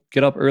will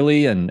get up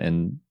early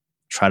and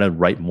try to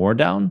write more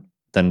down.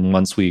 Then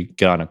once we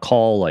get on a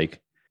call, like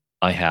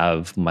I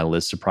have my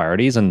list of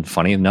priorities. And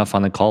funny enough,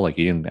 on the call, like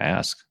he didn't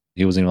ask.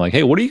 He wasn't even like,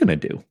 hey, what are you going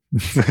to do?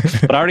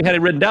 But I already had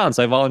it written down.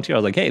 So I volunteered. I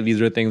was like, hey,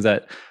 these are things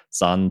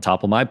that's on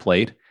top of my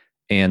plate.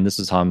 And this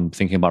is how I'm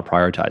thinking about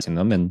prioritizing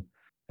them.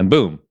 And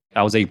boom,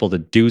 I was able to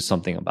do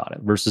something about it.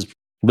 Versus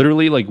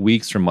literally like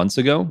weeks or months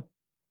ago,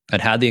 I'd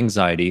had the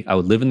anxiety. I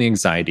would live in the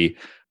anxiety.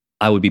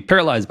 I would be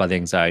paralyzed by the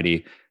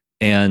anxiety.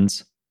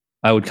 And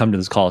I would come to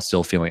this call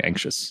still feeling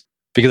anxious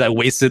because I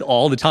wasted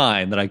all the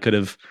time that I could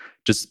have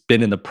just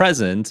been in the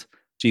present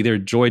to either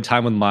enjoy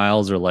time with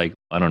Miles or like,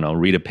 I don't know,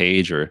 read a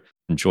page or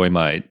enjoy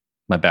my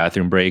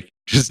bathroom break,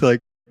 just like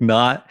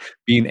not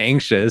being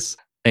anxious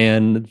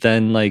and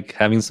then like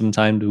having some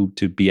time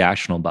to be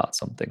actionable about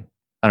something.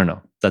 I don't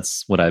know.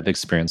 That's what I've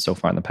experienced so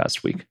far in the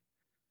past week.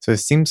 So it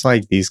seems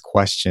like these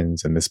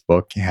questions in this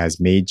book has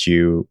made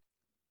you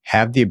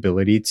have the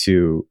ability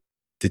to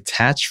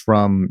detach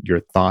from your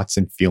thoughts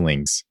and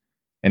feelings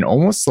and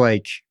almost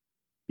like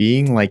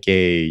being like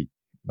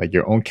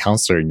your own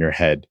counselor in your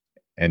head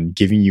and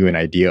giving you an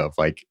idea of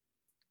like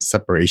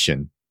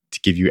separation to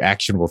give you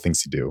actionable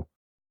things to do.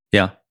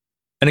 Yeah.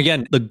 And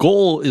again, the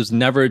goal is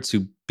never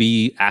to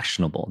be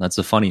actionable. That's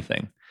the funny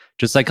thing.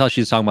 Just like how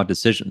she's talking about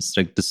decisions,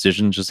 like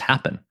decisions just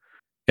happen.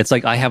 It's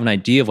like I have an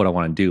idea of what I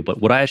want to do, but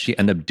what I actually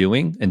end up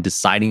doing and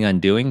deciding on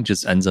doing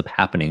just ends up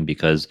happening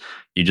because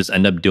you just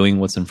end up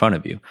doing what's in front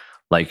of you.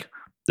 Like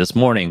this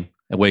morning,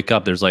 I wake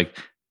up, there's like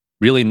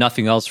really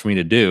nothing else for me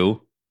to do.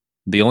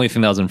 The only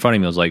thing that was in front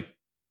of me was like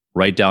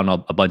write down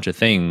a bunch of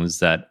things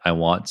that I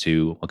want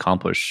to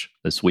accomplish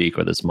this week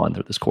or this month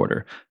or this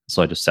quarter.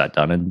 So I just sat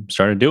down and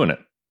started doing it.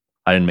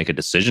 I didn't make a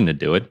decision to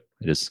do it.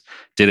 I just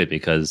did it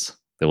because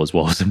that was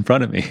what was in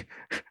front of me.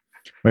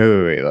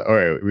 Wait. All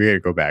right, we got to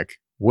go back.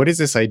 What is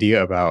this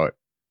idea about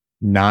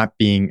not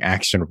being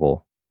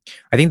actionable?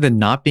 I think the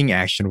not being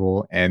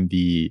actionable and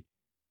the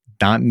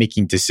not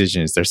making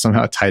decisions, they're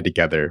somehow tied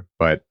together,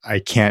 but I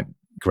can't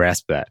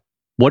grasp that.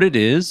 What it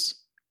is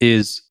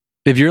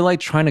if you're like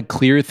trying to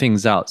clear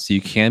things out so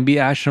you can be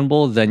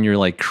actionable, then you're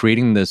like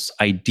creating this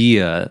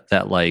idea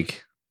that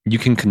like you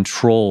can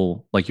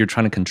control, like you're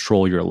trying to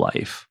control your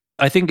life.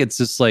 I think it's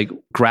just like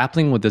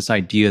grappling with this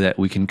idea that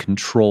we can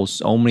control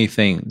so many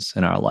things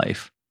in our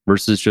life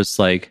versus just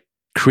like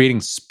creating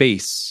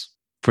space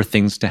for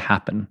things to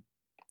happen.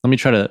 Let me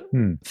try to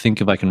think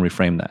if I can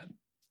reframe that.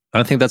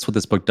 I think that's what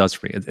this book does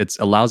for me. It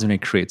allows me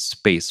to create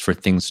space for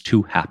things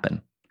to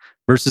happen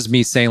versus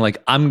me saying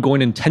like, I'm going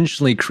to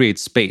intentionally create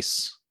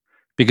space.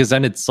 Because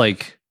then it's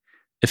like,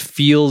 it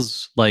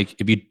feels like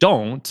if you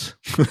don't,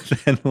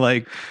 then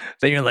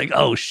you're like,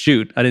 oh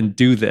shoot, I didn't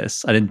do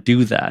this. I didn't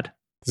do that.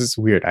 This is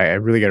weird. I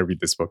really got to read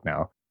this book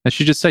now. As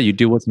she just said, you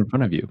do what's in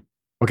front of you.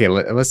 Okay,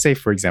 let's say,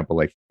 for example,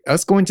 like,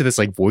 let's go into this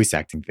like voice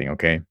acting thing,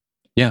 okay?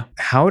 Yeah.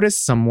 How does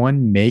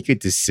someone make a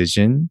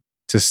decision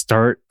to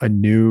start a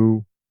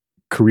new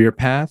career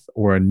path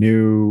or a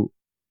new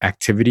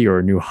activity or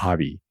a new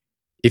hobby?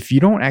 If you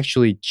don't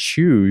actually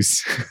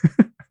choose,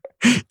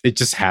 it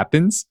just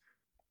happens.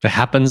 It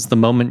happens the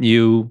moment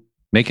you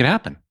make it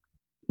happen.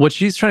 What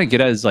she's trying to get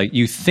at is like,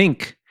 you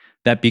think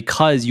that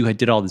because you had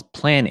did all this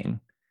planning,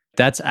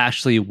 that's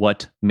actually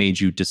what made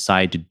you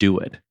decide to do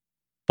it.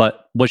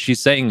 But what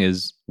she's saying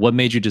is what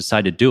made you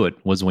decide to do it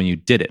was when you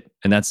did it.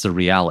 And that's the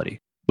reality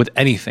with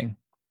anything.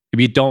 If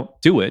you don't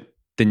do it,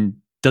 then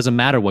it doesn't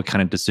matter what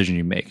kind of decision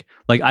you make.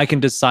 Like I can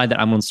decide that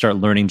I'm going to start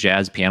learning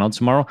jazz piano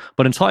tomorrow,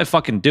 but until I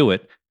fucking do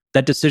it,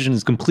 that decision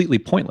is completely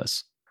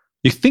pointless.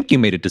 You think you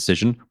made a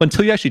decision, but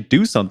until you actually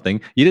do something,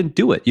 you didn't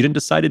do it. You didn't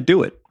decide to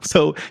do it.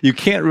 So you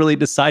can't really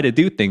decide to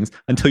do things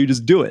until you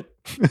just do it.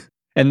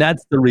 And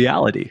that's the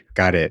reality.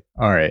 Got it.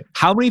 All right.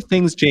 How many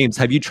things, James,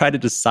 have you tried to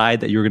decide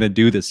that you're going to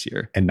do this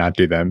year? And not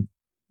do them.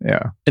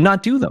 Yeah. And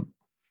not do them.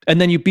 And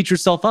then you beat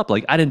yourself up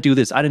like, I didn't do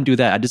this. I didn't do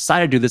that. I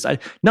decided to do this.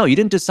 No, you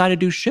didn't decide to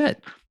do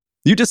shit.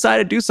 You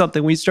decided to do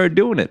something when you started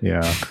doing it.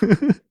 Yeah.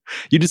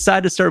 You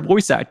decided to start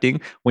voice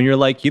acting when you're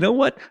like, you know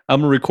what?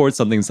 I'm going to record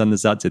something and send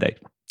this out today.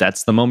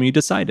 That's the moment you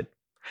decided.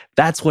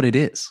 That's what it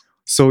is.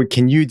 So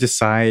can you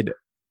decide?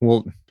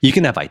 Well, you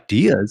can have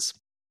ideas.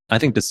 I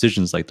think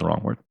decision's like the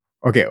wrong word.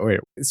 Okay, wait.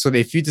 So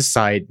if you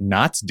decide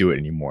not to do it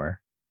anymore,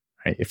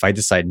 right? If I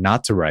decide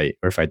not to write,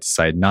 or if I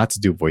decide not to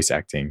do voice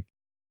acting,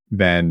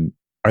 then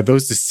are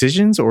those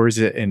decisions, or is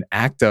it an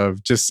act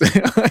of just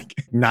like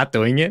not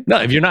doing it?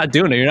 No, if you're not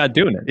doing it, you're not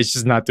doing it. It's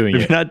just not doing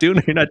it. If you're not doing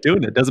it, you're not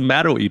doing it. It doesn't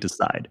matter what you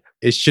decide.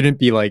 It shouldn't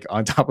be like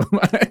on top of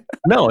my...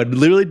 No, it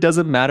literally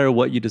doesn't matter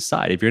what you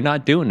decide. If you're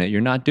not doing it,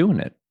 you're not doing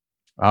it.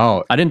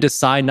 Oh. I didn't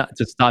decide not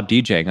to stop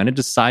DJing. I didn't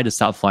decide to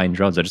stop flying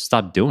drones. I just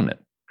stopped doing it.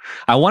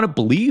 I want to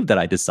believe that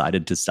I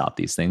decided to stop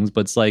these things,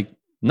 but it's like,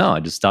 no, I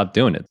just stopped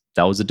doing it.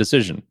 That was a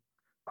decision.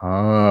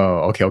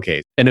 Oh,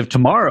 okay. And if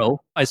tomorrow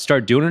I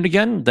start doing it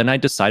again, then I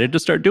decided to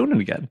start doing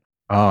it again.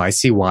 Oh, I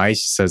see why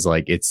she says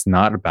like it's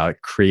not about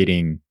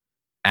creating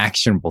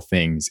actionable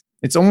things.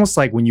 It's almost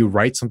like when you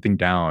write something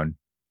down,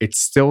 it's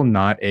still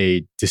not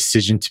a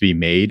decision to be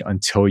made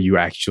until you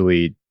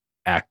actually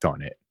act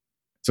on it.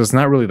 So it's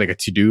not really like a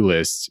to-do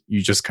list.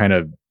 You just kind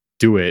of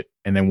do it.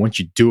 And then once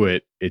you do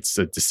it, it's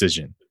a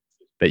decision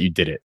that you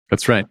did it.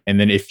 That's right. And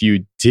then if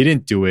you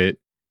didn't do it,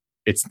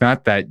 it's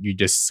not that you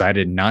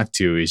decided not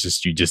to, it's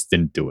just you just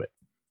didn't do it.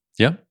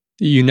 Yeah.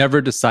 You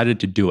never decided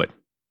to do it.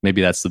 Maybe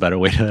that's the better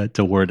way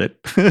to word it.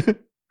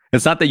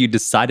 It's not that you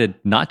decided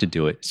not to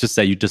do it. It's just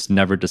that you just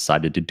never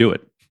decided to do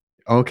it.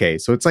 Okay.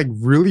 So it's like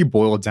really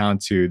boiled down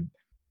to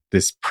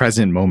this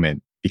present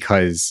moment,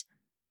 because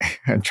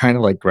I'm trying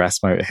to like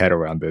grasp my head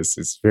around this.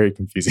 It's very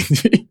confusing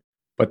to me.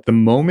 But the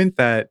moment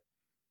that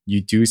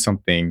you do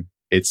something,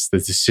 it's the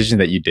decision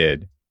that you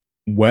did.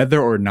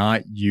 Whether or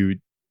not you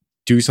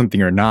do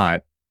something or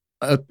not,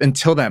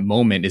 until that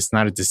moment, it's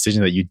not a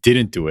decision that you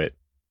didn't do it.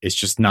 It's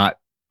just not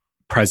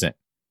present.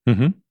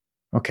 Mm-hmm.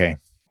 Okay.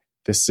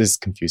 This is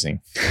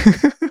confusing.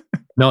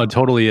 No, it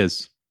totally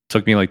is. It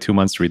took me like 2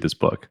 months to read this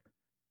book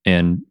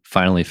and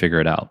finally figure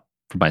it out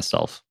for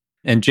myself.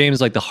 And James,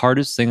 like the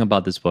hardest thing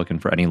about this book,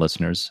 and for any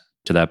listeners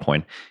to that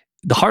point,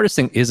 the hardest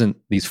thing isn't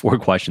these 4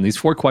 questions. These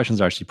 4 questions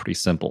are actually pretty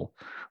simple.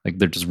 Like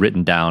they're just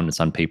written down, it's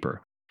on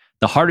paper.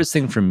 The hardest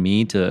thing for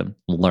me to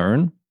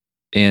learn,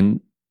 and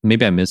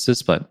maybe I missed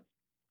this, but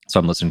so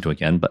I'm listening to it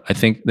again, but I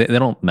think they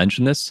don't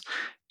mention this,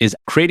 is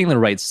creating the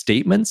right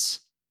statements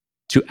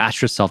to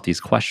ask yourself these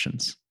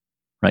questions,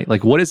 right?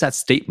 Like what is that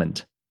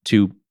statement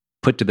to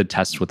put to the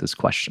test with this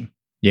question?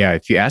 Yeah,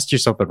 if you ask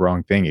yourself the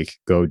wrong thing, it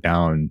could go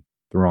down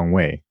the wrong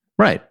way.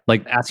 Right.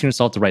 Like asking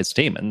yourself the right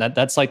statement.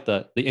 That's like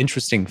the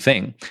interesting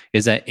thing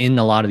is that in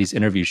a lot of these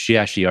interviews, she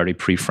actually already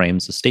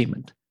pre-frames the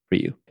statement for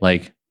you.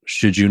 Like,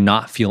 should you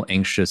not feel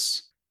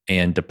anxious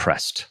and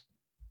depressed?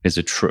 Is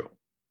it true?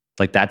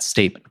 Like that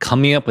statement,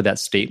 coming up with that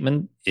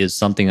statement is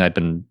something I've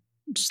been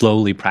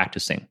slowly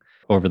practicing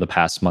over the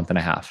past month and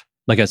a half.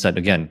 Like I said,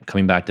 again,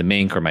 coming back to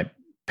Mink or my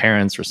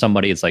parents or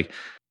somebody, it's like,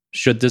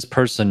 should this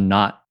person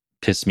not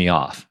piss me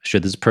off?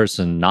 Should this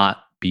person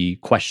not be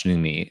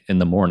questioning me in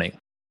the morning?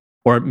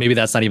 Or maybe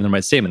that's not even the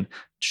right statement.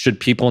 Should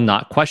people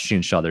not question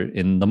each other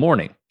in the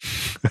morning?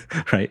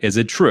 Right? Is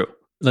it true?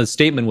 The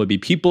statement would be,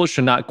 people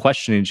should not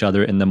question each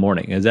other in the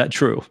morning. Is that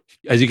true?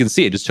 As you can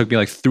see, it just took me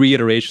like 3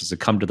 iterations to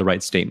come to the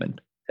right statement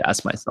to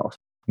ask myself.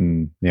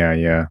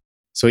 Yeah.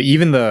 So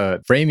even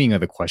the framing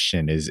of the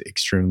question is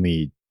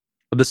extremely...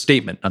 The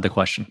statement, not the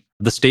question.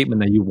 The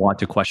statement that you want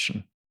to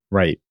question.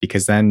 Right.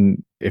 Because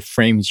then it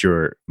frames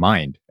your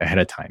mind ahead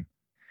of time.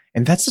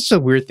 And that's such a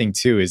weird thing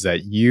too, is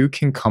that you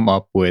can come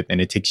up with,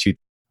 and it takes you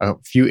a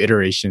few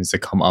iterations to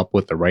come up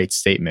with the right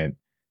statement.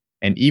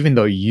 And even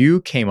though you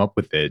came up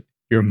with it,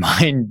 your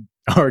mind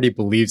already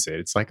believes it.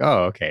 It's like,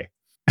 oh, okay,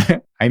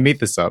 I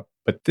made this up,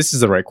 but this is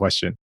the right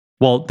question.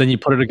 Well, then you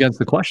put it against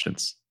the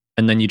questions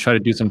and then you try to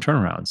do some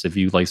turnarounds if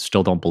you like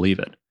still don't believe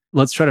it.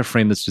 Let's try to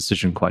frame this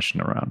decision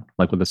question around,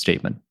 like with a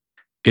statement.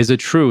 Is it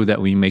true that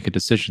when you make a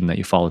decision that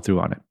you follow through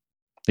on it?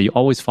 That you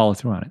always follow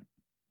through on it?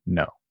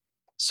 No.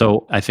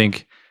 So I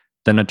think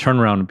then a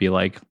turnaround would be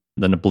like,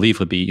 then a belief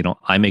would be,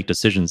 I make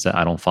decisions that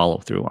I don't follow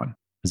through on.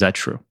 Is that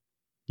true?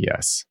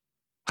 Yes.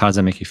 How does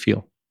that make you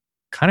feel?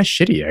 Kind of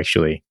shitty,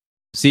 actually.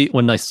 See,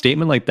 when a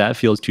statement like that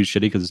feels too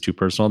shitty because it's too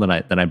personal, then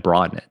I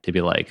broaden it to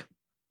be like,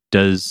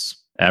 does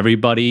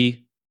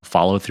everybody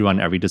follow through on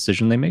every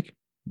decision they make?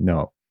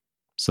 No.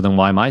 So then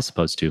why am I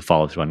supposed to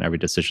follow through on every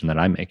decision that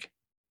I make?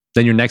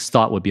 Then your next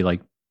thought would be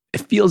like,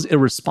 it feels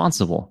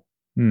irresponsible.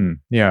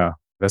 Yeah.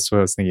 That's what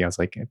I was thinking. I was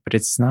like, but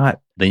it's not.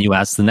 Then you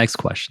ask the next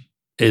question.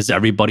 Is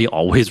everybody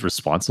always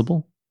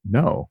responsible?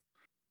 No.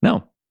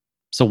 No.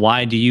 So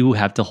why do you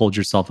have to hold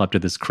yourself up to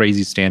this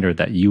crazy standard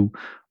that you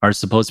are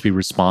supposed to be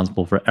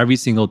responsible for every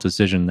single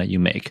decision that you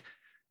make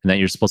and that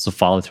you're supposed to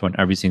follow through on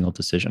every single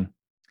decision?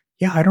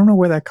 Yeah, I don't know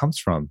where that comes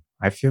from.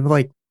 I feel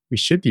like we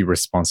should be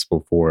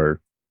responsible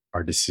for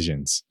our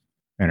decisions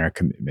and our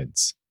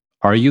commitments.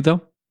 Are you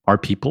though? Are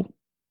people?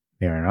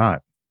 They are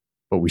not,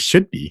 but we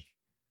should be.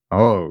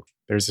 Oh,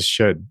 there's a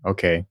should.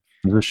 Okay.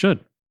 You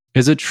should.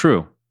 Is it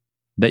true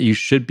that you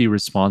should be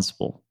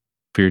responsible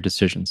for your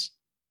decisions?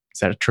 Is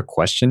that a trick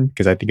question?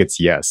 Because I think it's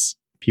yes.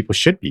 People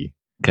should be.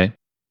 Okay.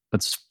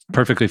 That's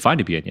perfectly fine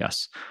to be a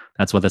yes.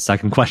 That's what the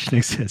second question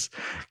is.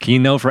 Can you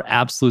know for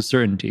absolute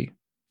certainty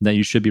that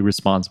you should be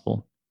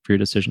responsible for your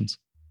decisions?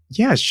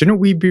 Yeah, shouldn't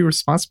we be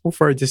responsible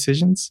for our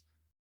decisions?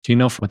 Do you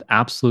know with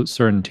absolute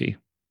certainty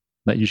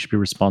that you should be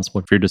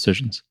responsible for your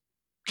decisions?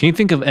 Can you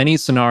think of any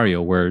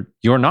scenario where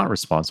you're not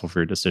responsible for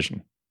your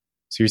decision?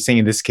 So you're saying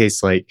in this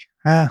case, like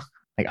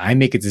I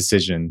make a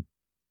decision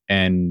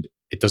and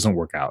it doesn't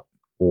work out.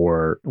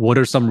 Or what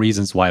are some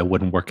reasons why it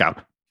wouldn't work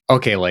out?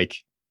 Okay, like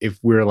if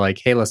we're like,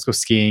 hey, let's go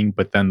skiing,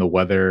 but then the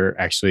weather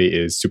actually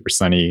is super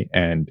sunny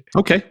and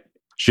okay.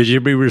 Should you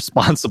be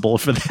responsible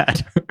for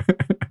that?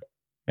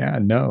 Yeah,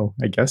 no,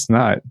 I guess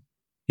not.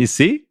 You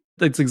see?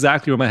 That's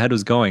exactly where my head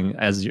was going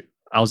as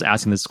I was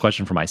asking this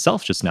question for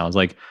myself just now. I was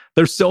like,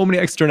 there's so many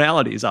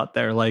externalities out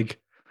there. Like,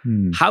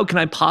 how can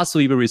I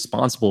possibly be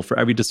responsible for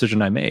every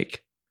decision I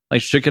make?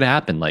 Like, shit could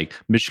happen. Like,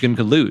 Michigan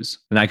could lose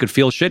and I could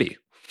feel shitty.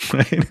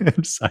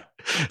 Sorry,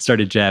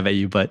 started jab at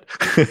you, but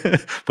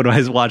when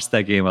I watched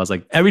that game, I was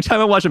like, every time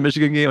I watch a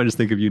Michigan game, I just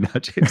think of you now,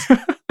 James.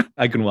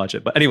 I couldn't watch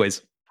it. But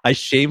anyways, I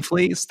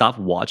shamefully stopped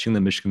watching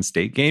the Michigan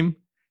State game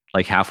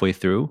like halfway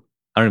through.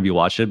 I don't know if you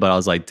watched it, but I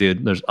was like,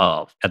 dude, there's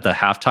at the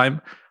halftime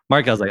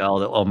mark, I was like,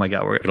 oh my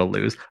God, we're gonna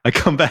lose. I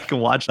come back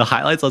and watch the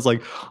highlights. I was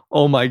like,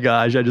 oh my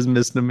gosh, I just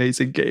missed an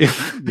amazing game.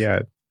 Yeah.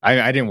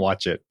 I didn't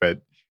watch it,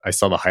 but I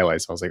saw the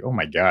highlights. I was like, oh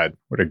my God,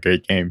 what a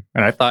great game.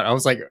 And I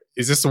was like,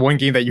 is this the one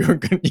game that you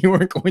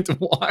weren't going to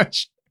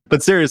watch?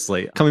 But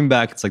seriously, coming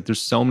back, it's like there's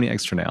so many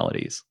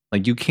externalities.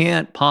 Like you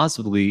can't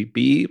possibly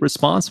be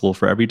responsible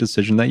for every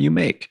decision that you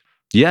make.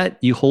 Yet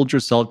you hold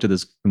yourself to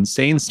this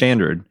insane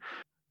standard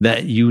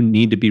that you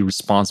need to be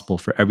responsible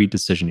for every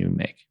decision you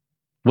make.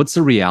 What's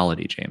the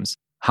reality, James?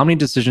 How many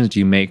decisions do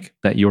you make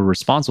that you're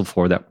responsible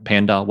for that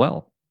panned out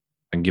well?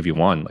 I can give you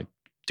one, like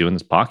doing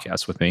this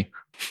podcast with me.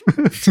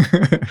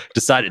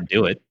 Decided to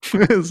do it.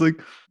 It's like,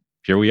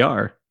 here we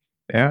are.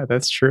 Yeah,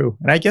 that's true.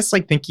 And I guess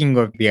like thinking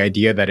of the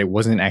idea that it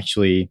wasn't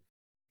actually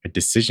a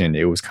decision,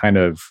 it was kind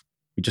of,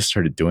 we just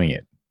started doing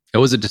it. It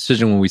was a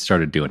decision when we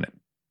started doing it.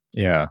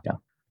 Yeah.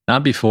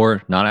 Not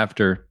before, not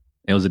after.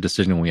 It was a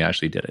decision when we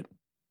actually did it.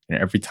 And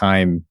every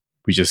time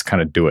we just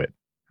kind of do it.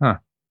 Huh.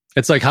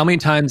 It's like, how many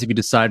times have you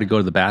decided to go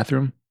to the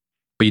bathroom,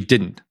 but you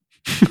didn't?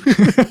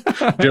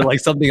 You're like,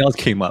 something else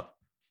came up.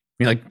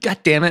 You're like, God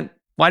damn it.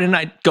 Why didn't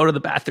I go to the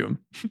bathroom?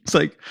 It's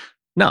like,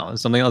 no,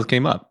 something else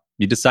came up.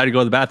 You decide to go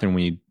to the bathroom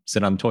when you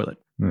sit on the toilet.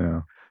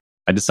 Yeah.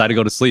 I decide to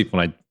go to sleep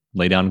when I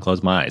lay down and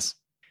close my eyes.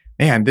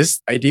 Man,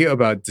 this idea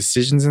about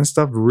decisions and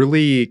stuff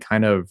really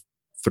kind of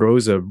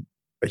throws a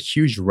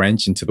huge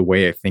wrench into the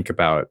way I think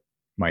about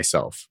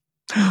myself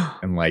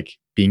and like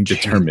being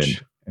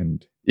determined.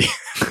 And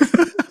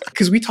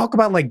because we talk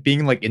about like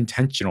being like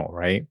intentional,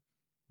 right?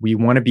 We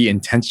want to be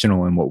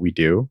intentional in what we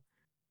do.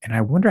 And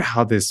I wonder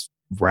how this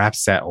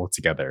wraps that all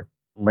together.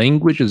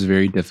 Language is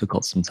very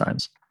difficult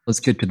sometimes. Let's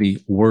get to the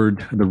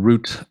word, the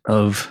root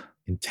of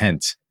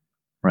intent.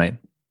 Right.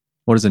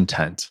 What is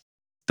intent?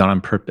 Done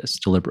on purpose,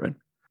 deliberate.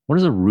 What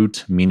is the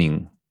root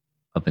meaning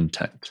of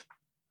intent?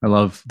 I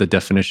love the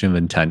definition of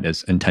intent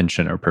is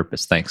intention or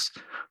purpose. Thanks.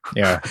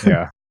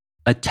 Yeah.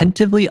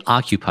 Attentively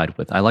occupied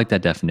with. I like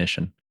that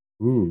definition.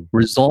 Ooh.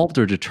 Resolved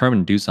or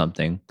determined to do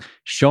something,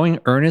 showing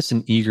earnest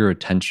and eager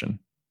attention.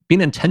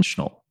 Being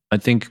intentional. I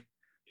think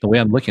the way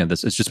I'm looking at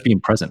this is just being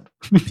present.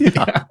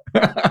 Yeah.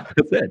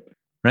 That's it.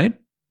 Right?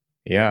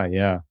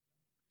 Yeah.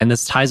 And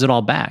this ties it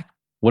all back.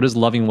 What does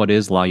loving what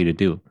is allow you to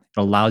do? It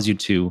allows you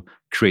to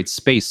create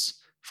space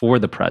for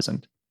the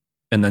present.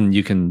 And then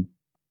you can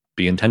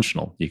be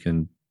intentional. You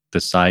can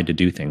decide to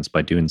do things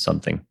by doing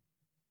something.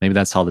 Maybe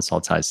that's how this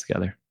all ties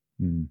together.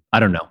 I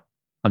don't know.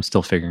 I'm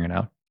still figuring it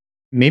out.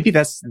 Maybe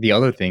that's the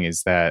other thing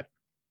is that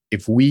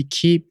if we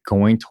keep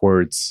going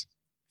towards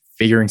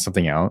figuring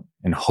something out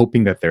and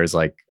hoping that there's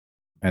like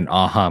an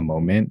aha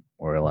moment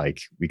or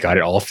like we got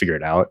it all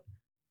figured out,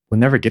 we'll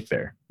never get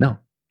there. No.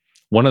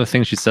 One of the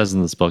things she says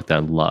in this book that I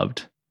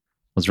loved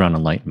was around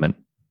enlightenment.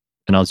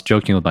 And I was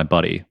joking with my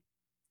buddy. I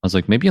was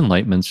like, maybe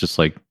enlightenment's just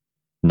like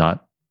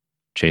not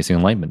chasing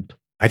enlightenment.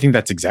 I think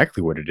that's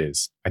exactly what it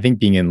is. I think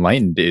being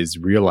enlightened is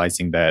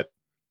realizing that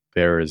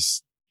there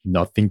is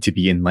nothing to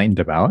be enlightened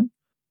about.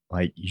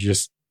 Like you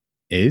just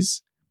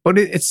is. But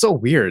it's so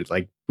weird.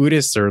 Like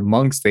Buddhists or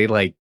monks, they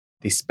like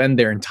They spend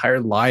their entire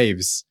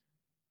lives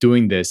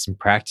doing this and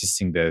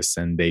practicing this,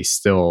 and they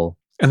still,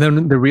 And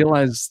then they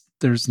realize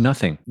there's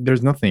nothing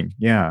there's nothing.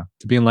 Yeah.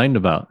 to be enlightened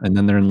about. And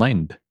then they're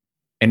enlightened.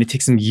 And it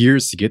takes them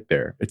years to get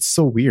there. It's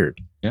so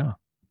weird. Yeah.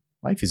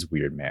 Life is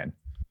weird, man.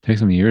 It takes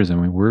them years. I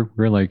mean,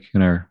 we're like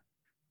in our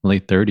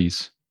late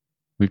 30s.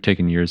 We've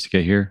taken years to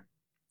get here.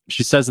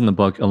 She says in the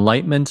book,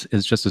 enlightenment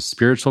is just a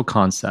spiritual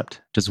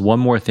concept, just one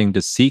more thing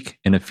to seek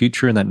in a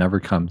future that never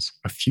comes.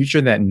 A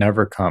future that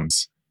never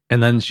comes.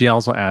 And then she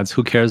also adds,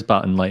 who cares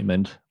about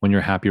enlightenment when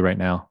you're happy right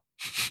now?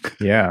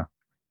 Yeah.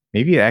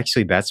 Maybe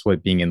actually that's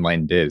what being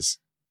enlightened is.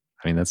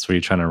 I mean, that's what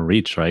you're trying to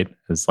reach, right?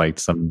 It's like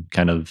some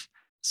kind of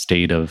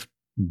state of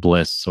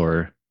bliss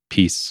or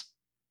peace.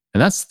 And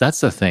that's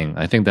the thing.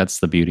 I think that's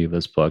the beauty of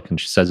this book. And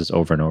she says this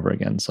over and over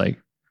again. It's like,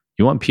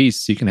 you want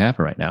peace, you can have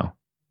it right now.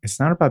 It's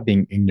not about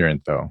being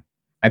ignorant, though.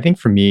 I think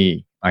for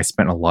me, I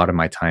spent a lot of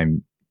my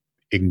time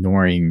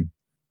ignoring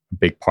a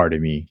big part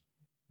of me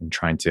and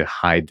trying to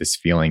hide this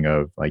feeling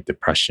of like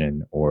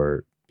depression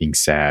or being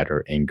sad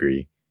or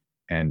angry.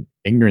 And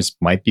ignorance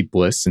might be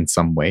bliss in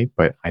some way,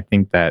 but I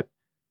think that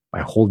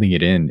by holding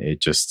it in, it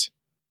just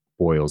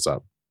boils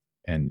up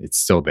and it's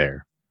still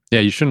there. Yeah,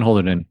 you shouldn't hold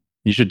it in.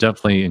 You should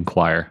definitely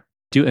inquire.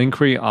 Do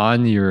inquiry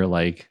on your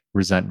like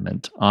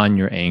resentment, on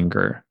your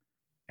anger.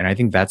 And I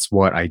think that's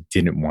what I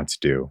didn't want to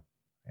do.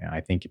 And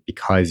I think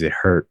because it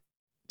hurt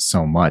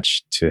so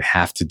much to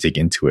have to dig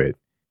into it,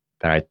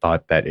 that I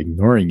thought that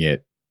ignoring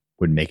it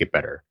would make it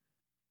better.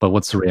 But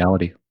what's the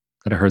reality?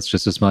 That it hurts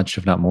just as much,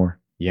 if not more.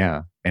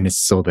 Yeah. And it's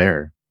still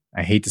there.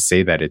 I hate to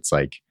say that it's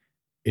like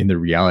in the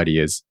reality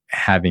is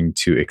having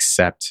to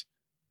accept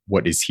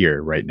what is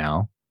here right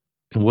now.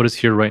 And what is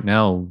here right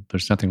now,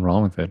 there's nothing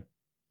wrong with it.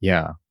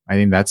 Yeah. I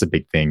think that's a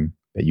big thing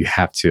that you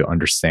have to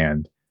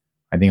understand.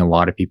 I think a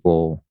lot of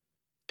people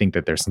think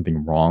that there's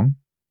something wrong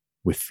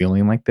with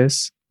feeling like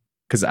this.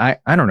 Cause I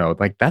don't know,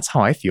 like that's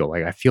how I feel.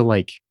 Like I feel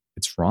like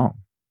it's wrong.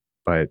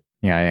 But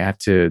yeah, I have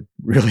to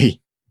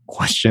really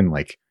question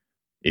like,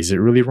 is it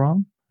really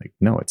wrong? Like,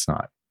 no, it's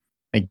not.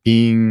 Like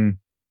being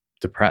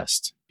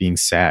depressed, being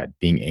sad,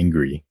 being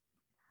angry,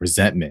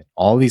 resentment,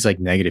 all these like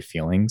negative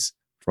feelings.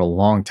 For a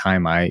long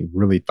time, I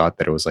really thought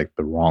that it was like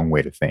the wrong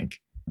way to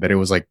think, that it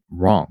was like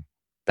wrong,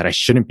 that I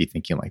shouldn't be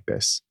thinking like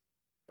this,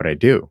 but I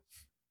do.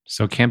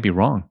 So it can't be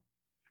wrong.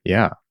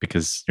 Yeah.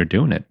 Because you're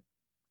doing it.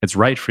 It's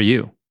right for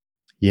you.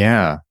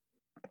 Yeah.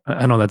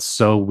 I know that's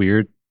so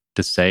weird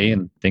to say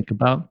and think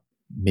about.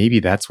 Maybe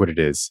that's what it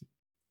is.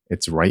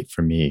 It's right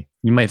for me.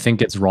 You might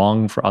think it's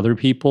wrong for other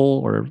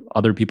people, or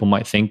other people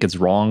might think it's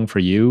wrong for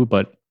you.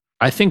 But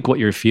I think what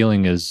you're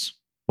feeling is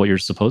what you're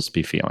supposed to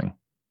be feeling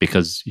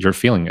because you're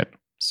feeling it.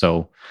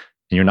 So,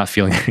 and you're not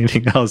feeling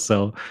anything else.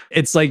 So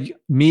it's like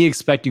me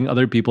expecting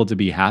other people to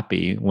be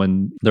happy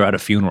when they're at a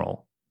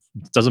funeral.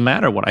 It doesn't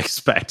matter what I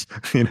expect,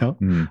 you know?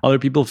 Other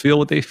people feel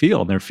what they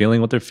feel. And they're feeling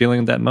what they're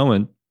feeling at that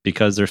moment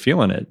because they're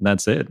feeling it. And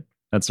that's it.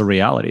 That's a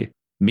reality.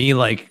 Me,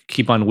 like,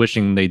 keep on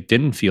wishing they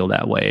didn't feel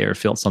that way or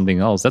feel something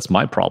else. That's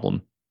my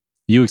problem.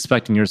 You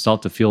expecting yourself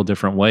to feel a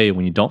different way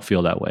when you don't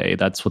feel that way.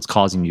 That's what's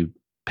causing you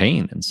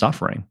pain and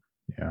suffering.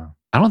 Yeah.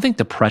 I don't think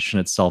depression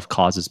itself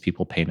causes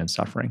people pain and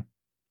suffering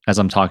as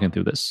I'm talking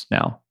through this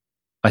now.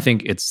 I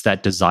think it's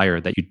that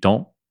desire that you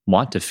don't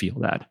want to feel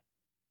that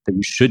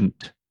you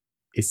shouldn't.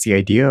 It's the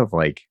idea of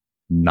like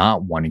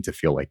not wanting to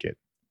feel like it.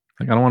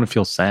 Like, I don't want to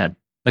feel sad.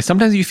 Like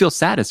sometimes you feel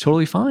sad, it's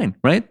totally fine,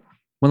 right?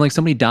 When like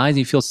somebody dies and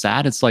you feel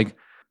sad, it's like,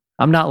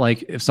 I'm not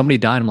like, if somebody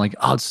died, I'm like,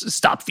 oh,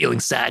 stop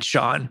feeling sad,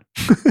 Sean.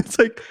 It's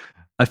like,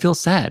 I feel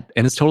sad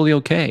and it's totally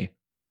okay.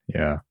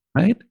 Yeah.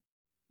 Right?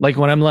 Like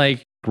when I'm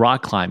like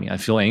rock climbing, I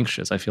feel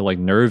anxious. I feel like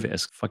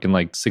nervous, fucking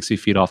like 60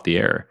 feet off the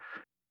air.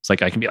 It's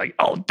like, I can be like,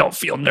 oh, don't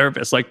feel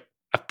nervous. Like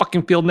I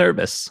fucking feel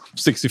nervous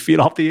 60 feet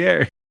off the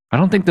air. I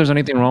don't think there's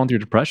anything wrong with your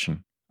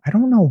depression. I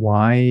don't know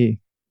why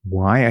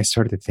I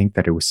started to think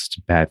that it was such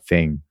a bad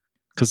thing.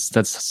 Because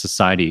that's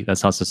society.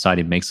 That's how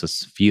society makes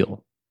us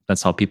feel.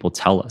 That's how people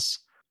tell us.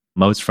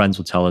 Most friends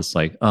will tell us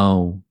like,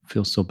 oh, I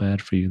feel so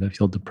bad for you. I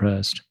feel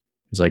depressed.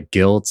 There's like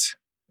guilt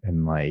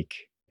and like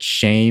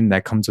shame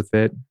that comes with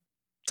it.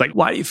 It's like,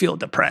 why do you feel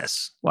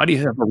depressed? Why do you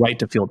have a right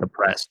to feel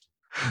depressed?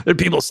 There are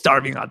people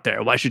starving out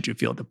there. Why should you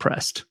feel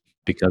depressed?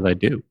 Because I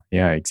do.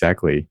 Yeah,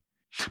 exactly.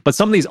 But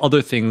some of these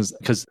other things,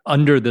 because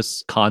under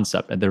this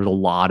concept, and there's a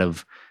lot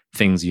of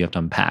things you have to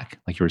unpack,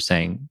 like you were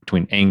saying,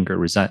 between anger,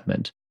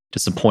 resentment,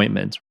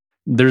 disappointment.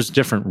 There's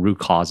different root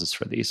causes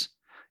for these.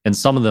 And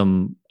some of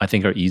them I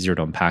think are easier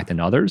to unpack than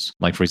others.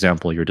 Like, for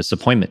example, your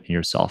disappointment in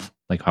yourself,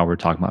 like how we were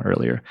talking about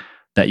earlier,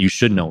 that you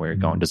should know where you're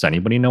going. Does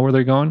anybody know where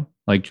they're going?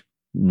 Like,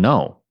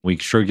 no. We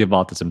sure give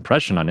out this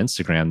impression on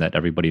Instagram that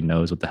everybody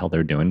knows what the hell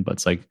they're doing, but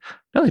it's like,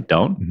 no, they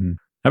don't. Mm-hmm.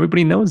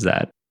 Everybody knows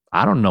that.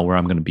 I don't know where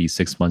I'm going to be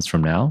 6 months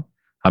from now.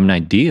 I have an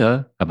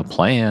idea, I have a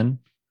plan,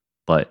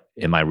 but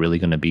am I really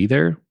going to be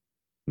there?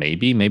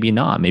 Maybe, maybe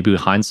not. Maybe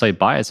with hindsight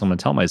bias, I'm going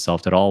to tell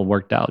myself that all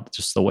worked out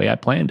just the way I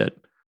planned it.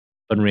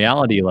 But in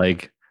reality,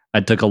 like,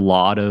 I took a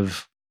lot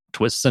of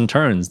twists and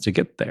turns to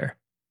get there.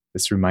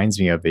 This reminds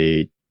me of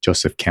a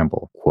Joseph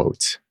Campbell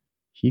quote.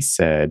 He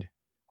said,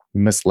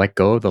 We must let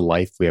go of the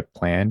life we have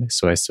planned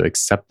so as to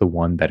accept the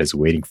one that is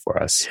waiting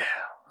for us. Yeah,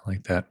 I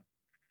like that.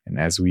 And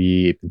as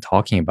we've been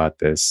talking about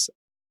this,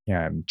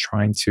 yeah, not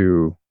trying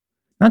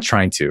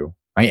to,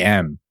 I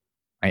am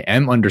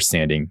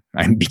understanding,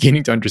 I'm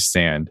beginning to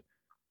understand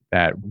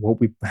that what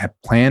we have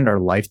planned our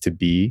life to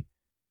be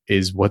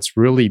is what's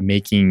really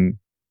making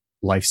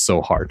life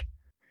so hard.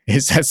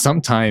 Is that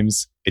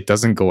sometimes it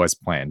doesn't go as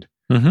planned.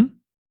 Mm-hmm.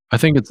 I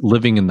think it's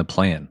living in the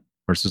plan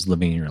versus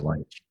living in your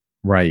life.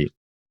 Right.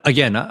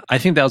 Again, I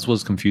think that was what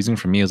was confusing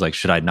for me is like,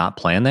 should I not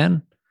plan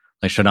then?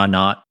 Like, should I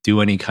not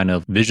do any kind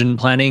of vision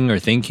planning or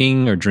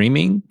thinking or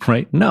dreaming?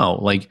 Right? No.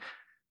 Like,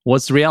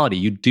 what's the reality?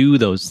 You do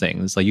those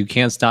things. Like, you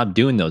can't stop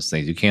doing those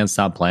things. You can't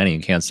stop planning.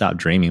 You can't stop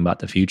dreaming about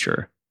the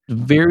future.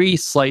 Very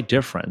slight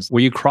difference.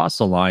 Where you cross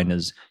the line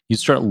is you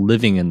start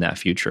living in that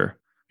future.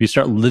 You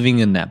start living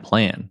in that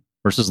plan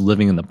versus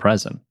living in the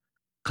present.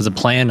 Because the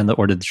plan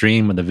or the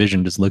dream or the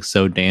vision just looks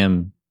so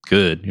damn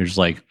good. You're just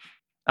like,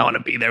 I want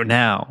to be there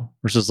now.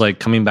 Versus like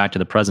coming back to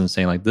the present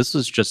saying like, this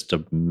is just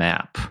a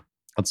map.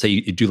 Let's say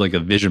you do like a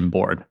vision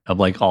board of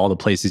like all the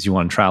places you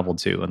want to travel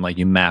to and like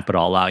you map it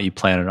all out, you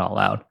plan it all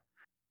out.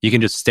 You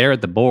can just stare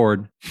at the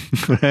board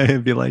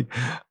and be like,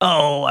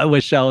 oh, I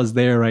wish I was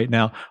there right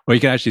now. Or you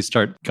can actually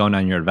start going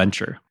on your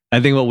adventure. I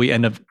think what we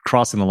end up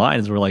crossing the line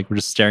is we're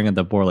just staring at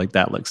the board like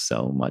that looks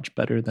so much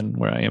better than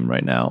where I am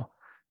right now.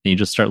 And you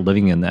just start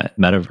living in that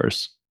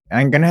metaverse.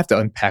 I'm going to have to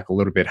unpack a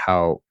little bit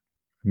how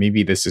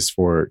maybe this is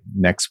for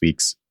next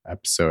week's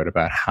episode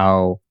about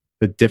how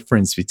the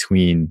difference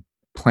between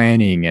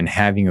planning and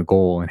having a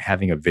goal and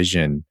having a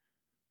vision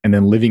and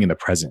then living in the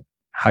present.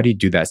 How do you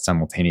do that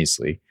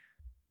simultaneously?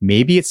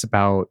 Maybe it's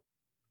about,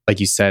 like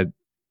you said,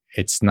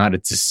 it's not a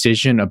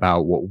decision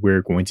about what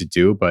we're going to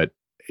do, but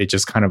it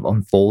just kind of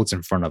unfolds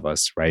in front of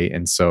us, right?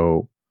 And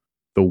so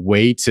the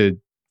way to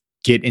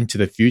get into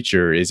the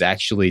future is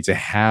actually to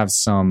have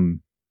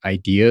some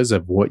ideas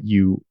of what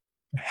you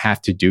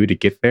have to do to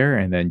get there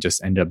and then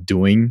just end up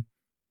doing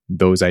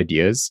those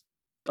ideas.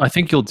 I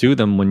think you'll do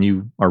them when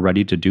you are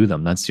ready to do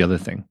them. That's the other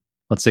thing.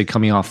 Let's say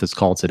coming off this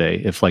call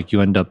today, if like you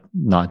end up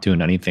not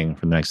doing anything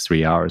for the next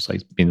 3 hours,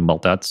 like being, well,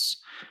 that's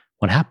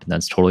what happened.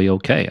 That's totally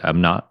okay.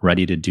 I'm not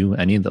ready to do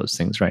any of those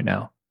things right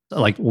now.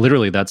 Like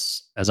literally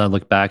that's, as I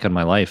look back on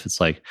my life, it's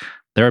like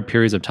there are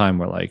periods of time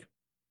where like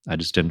I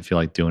just didn't feel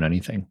like doing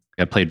anything.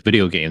 I played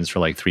video games for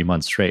like 3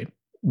 months straight.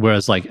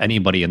 Whereas like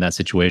anybody in that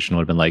situation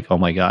would have been like, oh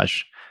my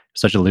gosh, you're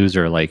such a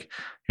loser. Like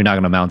you're not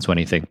going to amount to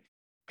anything.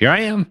 Here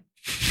I am.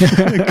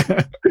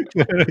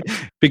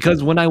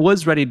 Because when I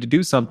was ready to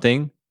do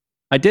something,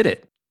 I did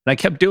it. And I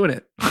kept doing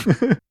it.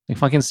 Like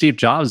fucking Steve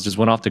Jobs just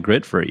went off the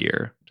grid for a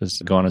year, just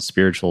to go on a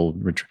spiritual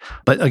retreat.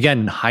 But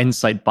again,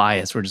 hindsight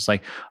bias, we're just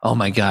like, oh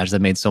my gosh,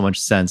 that made so much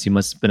sense. He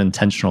must have been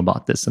intentional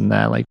about this and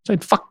that. Like,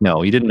 fuck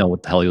no, he didn't know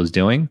what the hell he was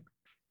doing.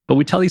 But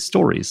we tell these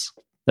stories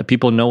that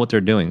people know what they're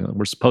doing.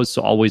 We're supposed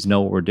to always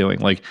know what we're doing.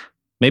 Like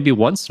maybe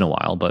once in a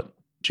while, but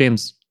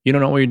James, you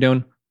don't know what you're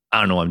doing? I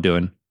don't know what I'm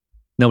doing.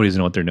 Nobody doesn't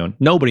know what they're doing.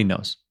 Nobody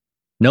knows.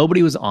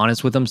 Nobody who's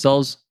honest with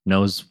themselves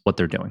knows what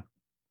they're doing.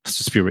 Let's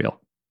just be real.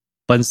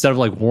 But instead of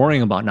like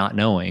worrying about not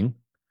knowing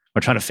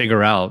or trying to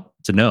figure out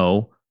to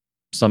know,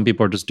 some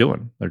people are just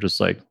doing. They're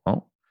just like,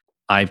 well,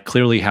 I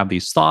clearly have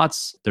these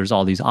thoughts. There's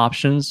all these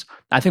options.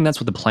 I think that's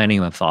what the planning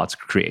of the thoughts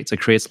creates.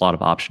 It creates a lot of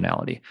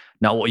optionality.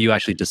 Now, what you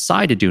actually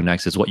decide to do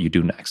next is what you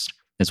do next,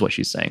 is what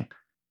she's saying.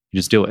 You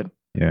just do it.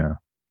 Yeah.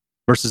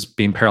 Versus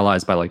being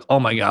paralyzed by like, oh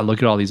my God, look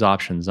at all these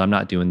options. I'm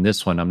not doing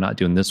this one. I'm not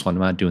doing this one.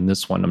 I'm not doing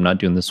this one. I'm not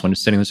doing this one.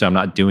 Just sitting there, I'm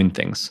not doing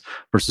things.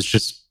 Versus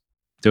just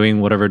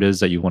doing whatever it is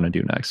that you want to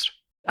do next.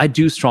 I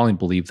do strongly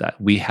believe that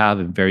we have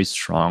a very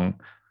strong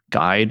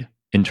guide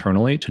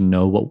internally to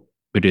know what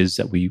it is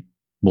that we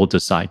will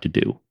decide to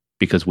do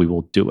because we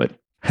will do it.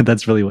 And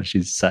that's really what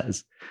she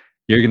says.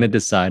 You're going to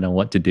decide on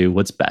what to do,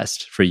 what's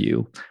best for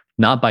you,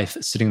 not by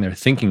sitting there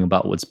thinking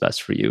about what's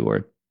best for you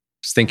or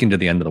just thinking to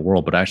the end of the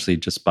world, but actually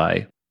just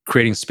by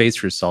creating space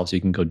for yourself so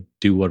you can go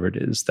do whatever it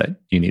is that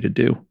you need to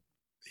do.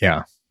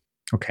 Yeah.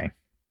 Okay.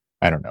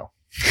 I don't know.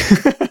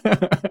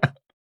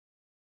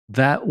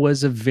 That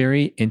was a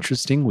very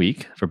interesting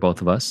week for both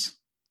of us.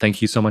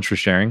 Thank you so much for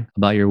sharing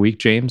about your week,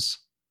 James,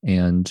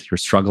 and your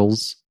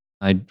struggles.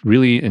 I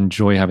really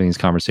enjoy having these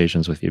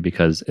conversations with you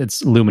because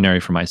it's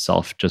luminary for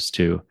myself just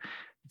to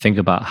think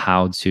about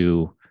how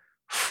to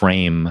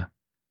frame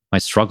my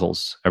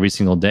struggles every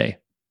single day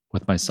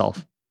with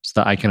myself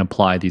so that I can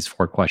apply these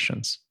 4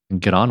 questions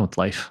and get on with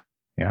life.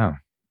 Yeah,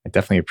 I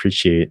definitely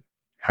appreciate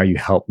how you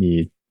help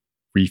me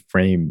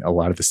reframe a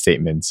lot of the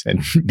statements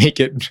and make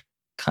it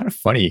kind of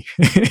funny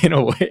in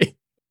a way.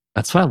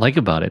 That's what I like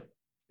about it.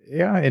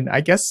 Yeah, and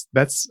I guess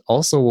that's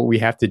also what we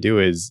have to do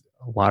is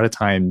a lot of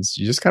times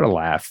you just got to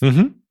laugh.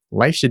 Mm-hmm.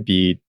 Life should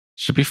be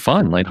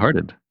fun,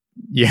 lighthearted.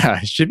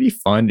 Yeah, it should be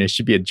fun. It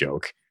should be a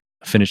joke.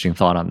 Finishing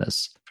thought on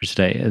this for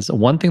today is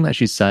one thing that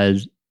she said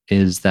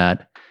is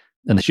that,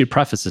 and she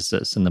prefaces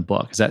this in the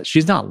book, is that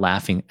she's not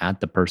laughing at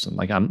the person.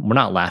 Like we're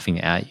not laughing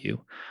at you.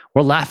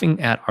 We're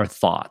laughing at our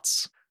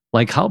thoughts,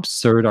 like how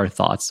absurd our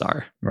thoughts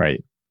are.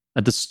 Right.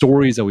 At the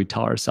stories that we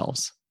tell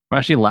ourselves. We're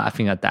actually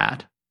laughing at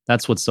that.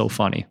 That's what's so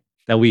funny,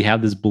 that we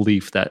have this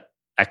belief that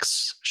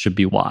X should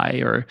be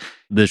Y or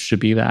this should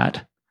be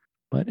that,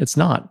 but it's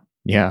not.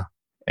 Yeah.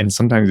 And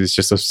sometimes it's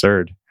just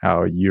absurd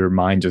how your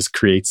mind just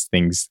creates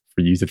things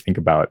for you to think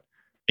about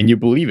and you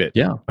believe it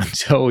Yeah.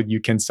 until you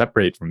can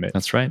separate from it.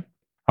 That's right.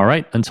 All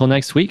right. Until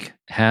next week,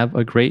 have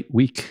a great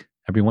week,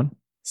 everyone.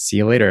 See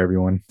you later,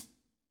 everyone.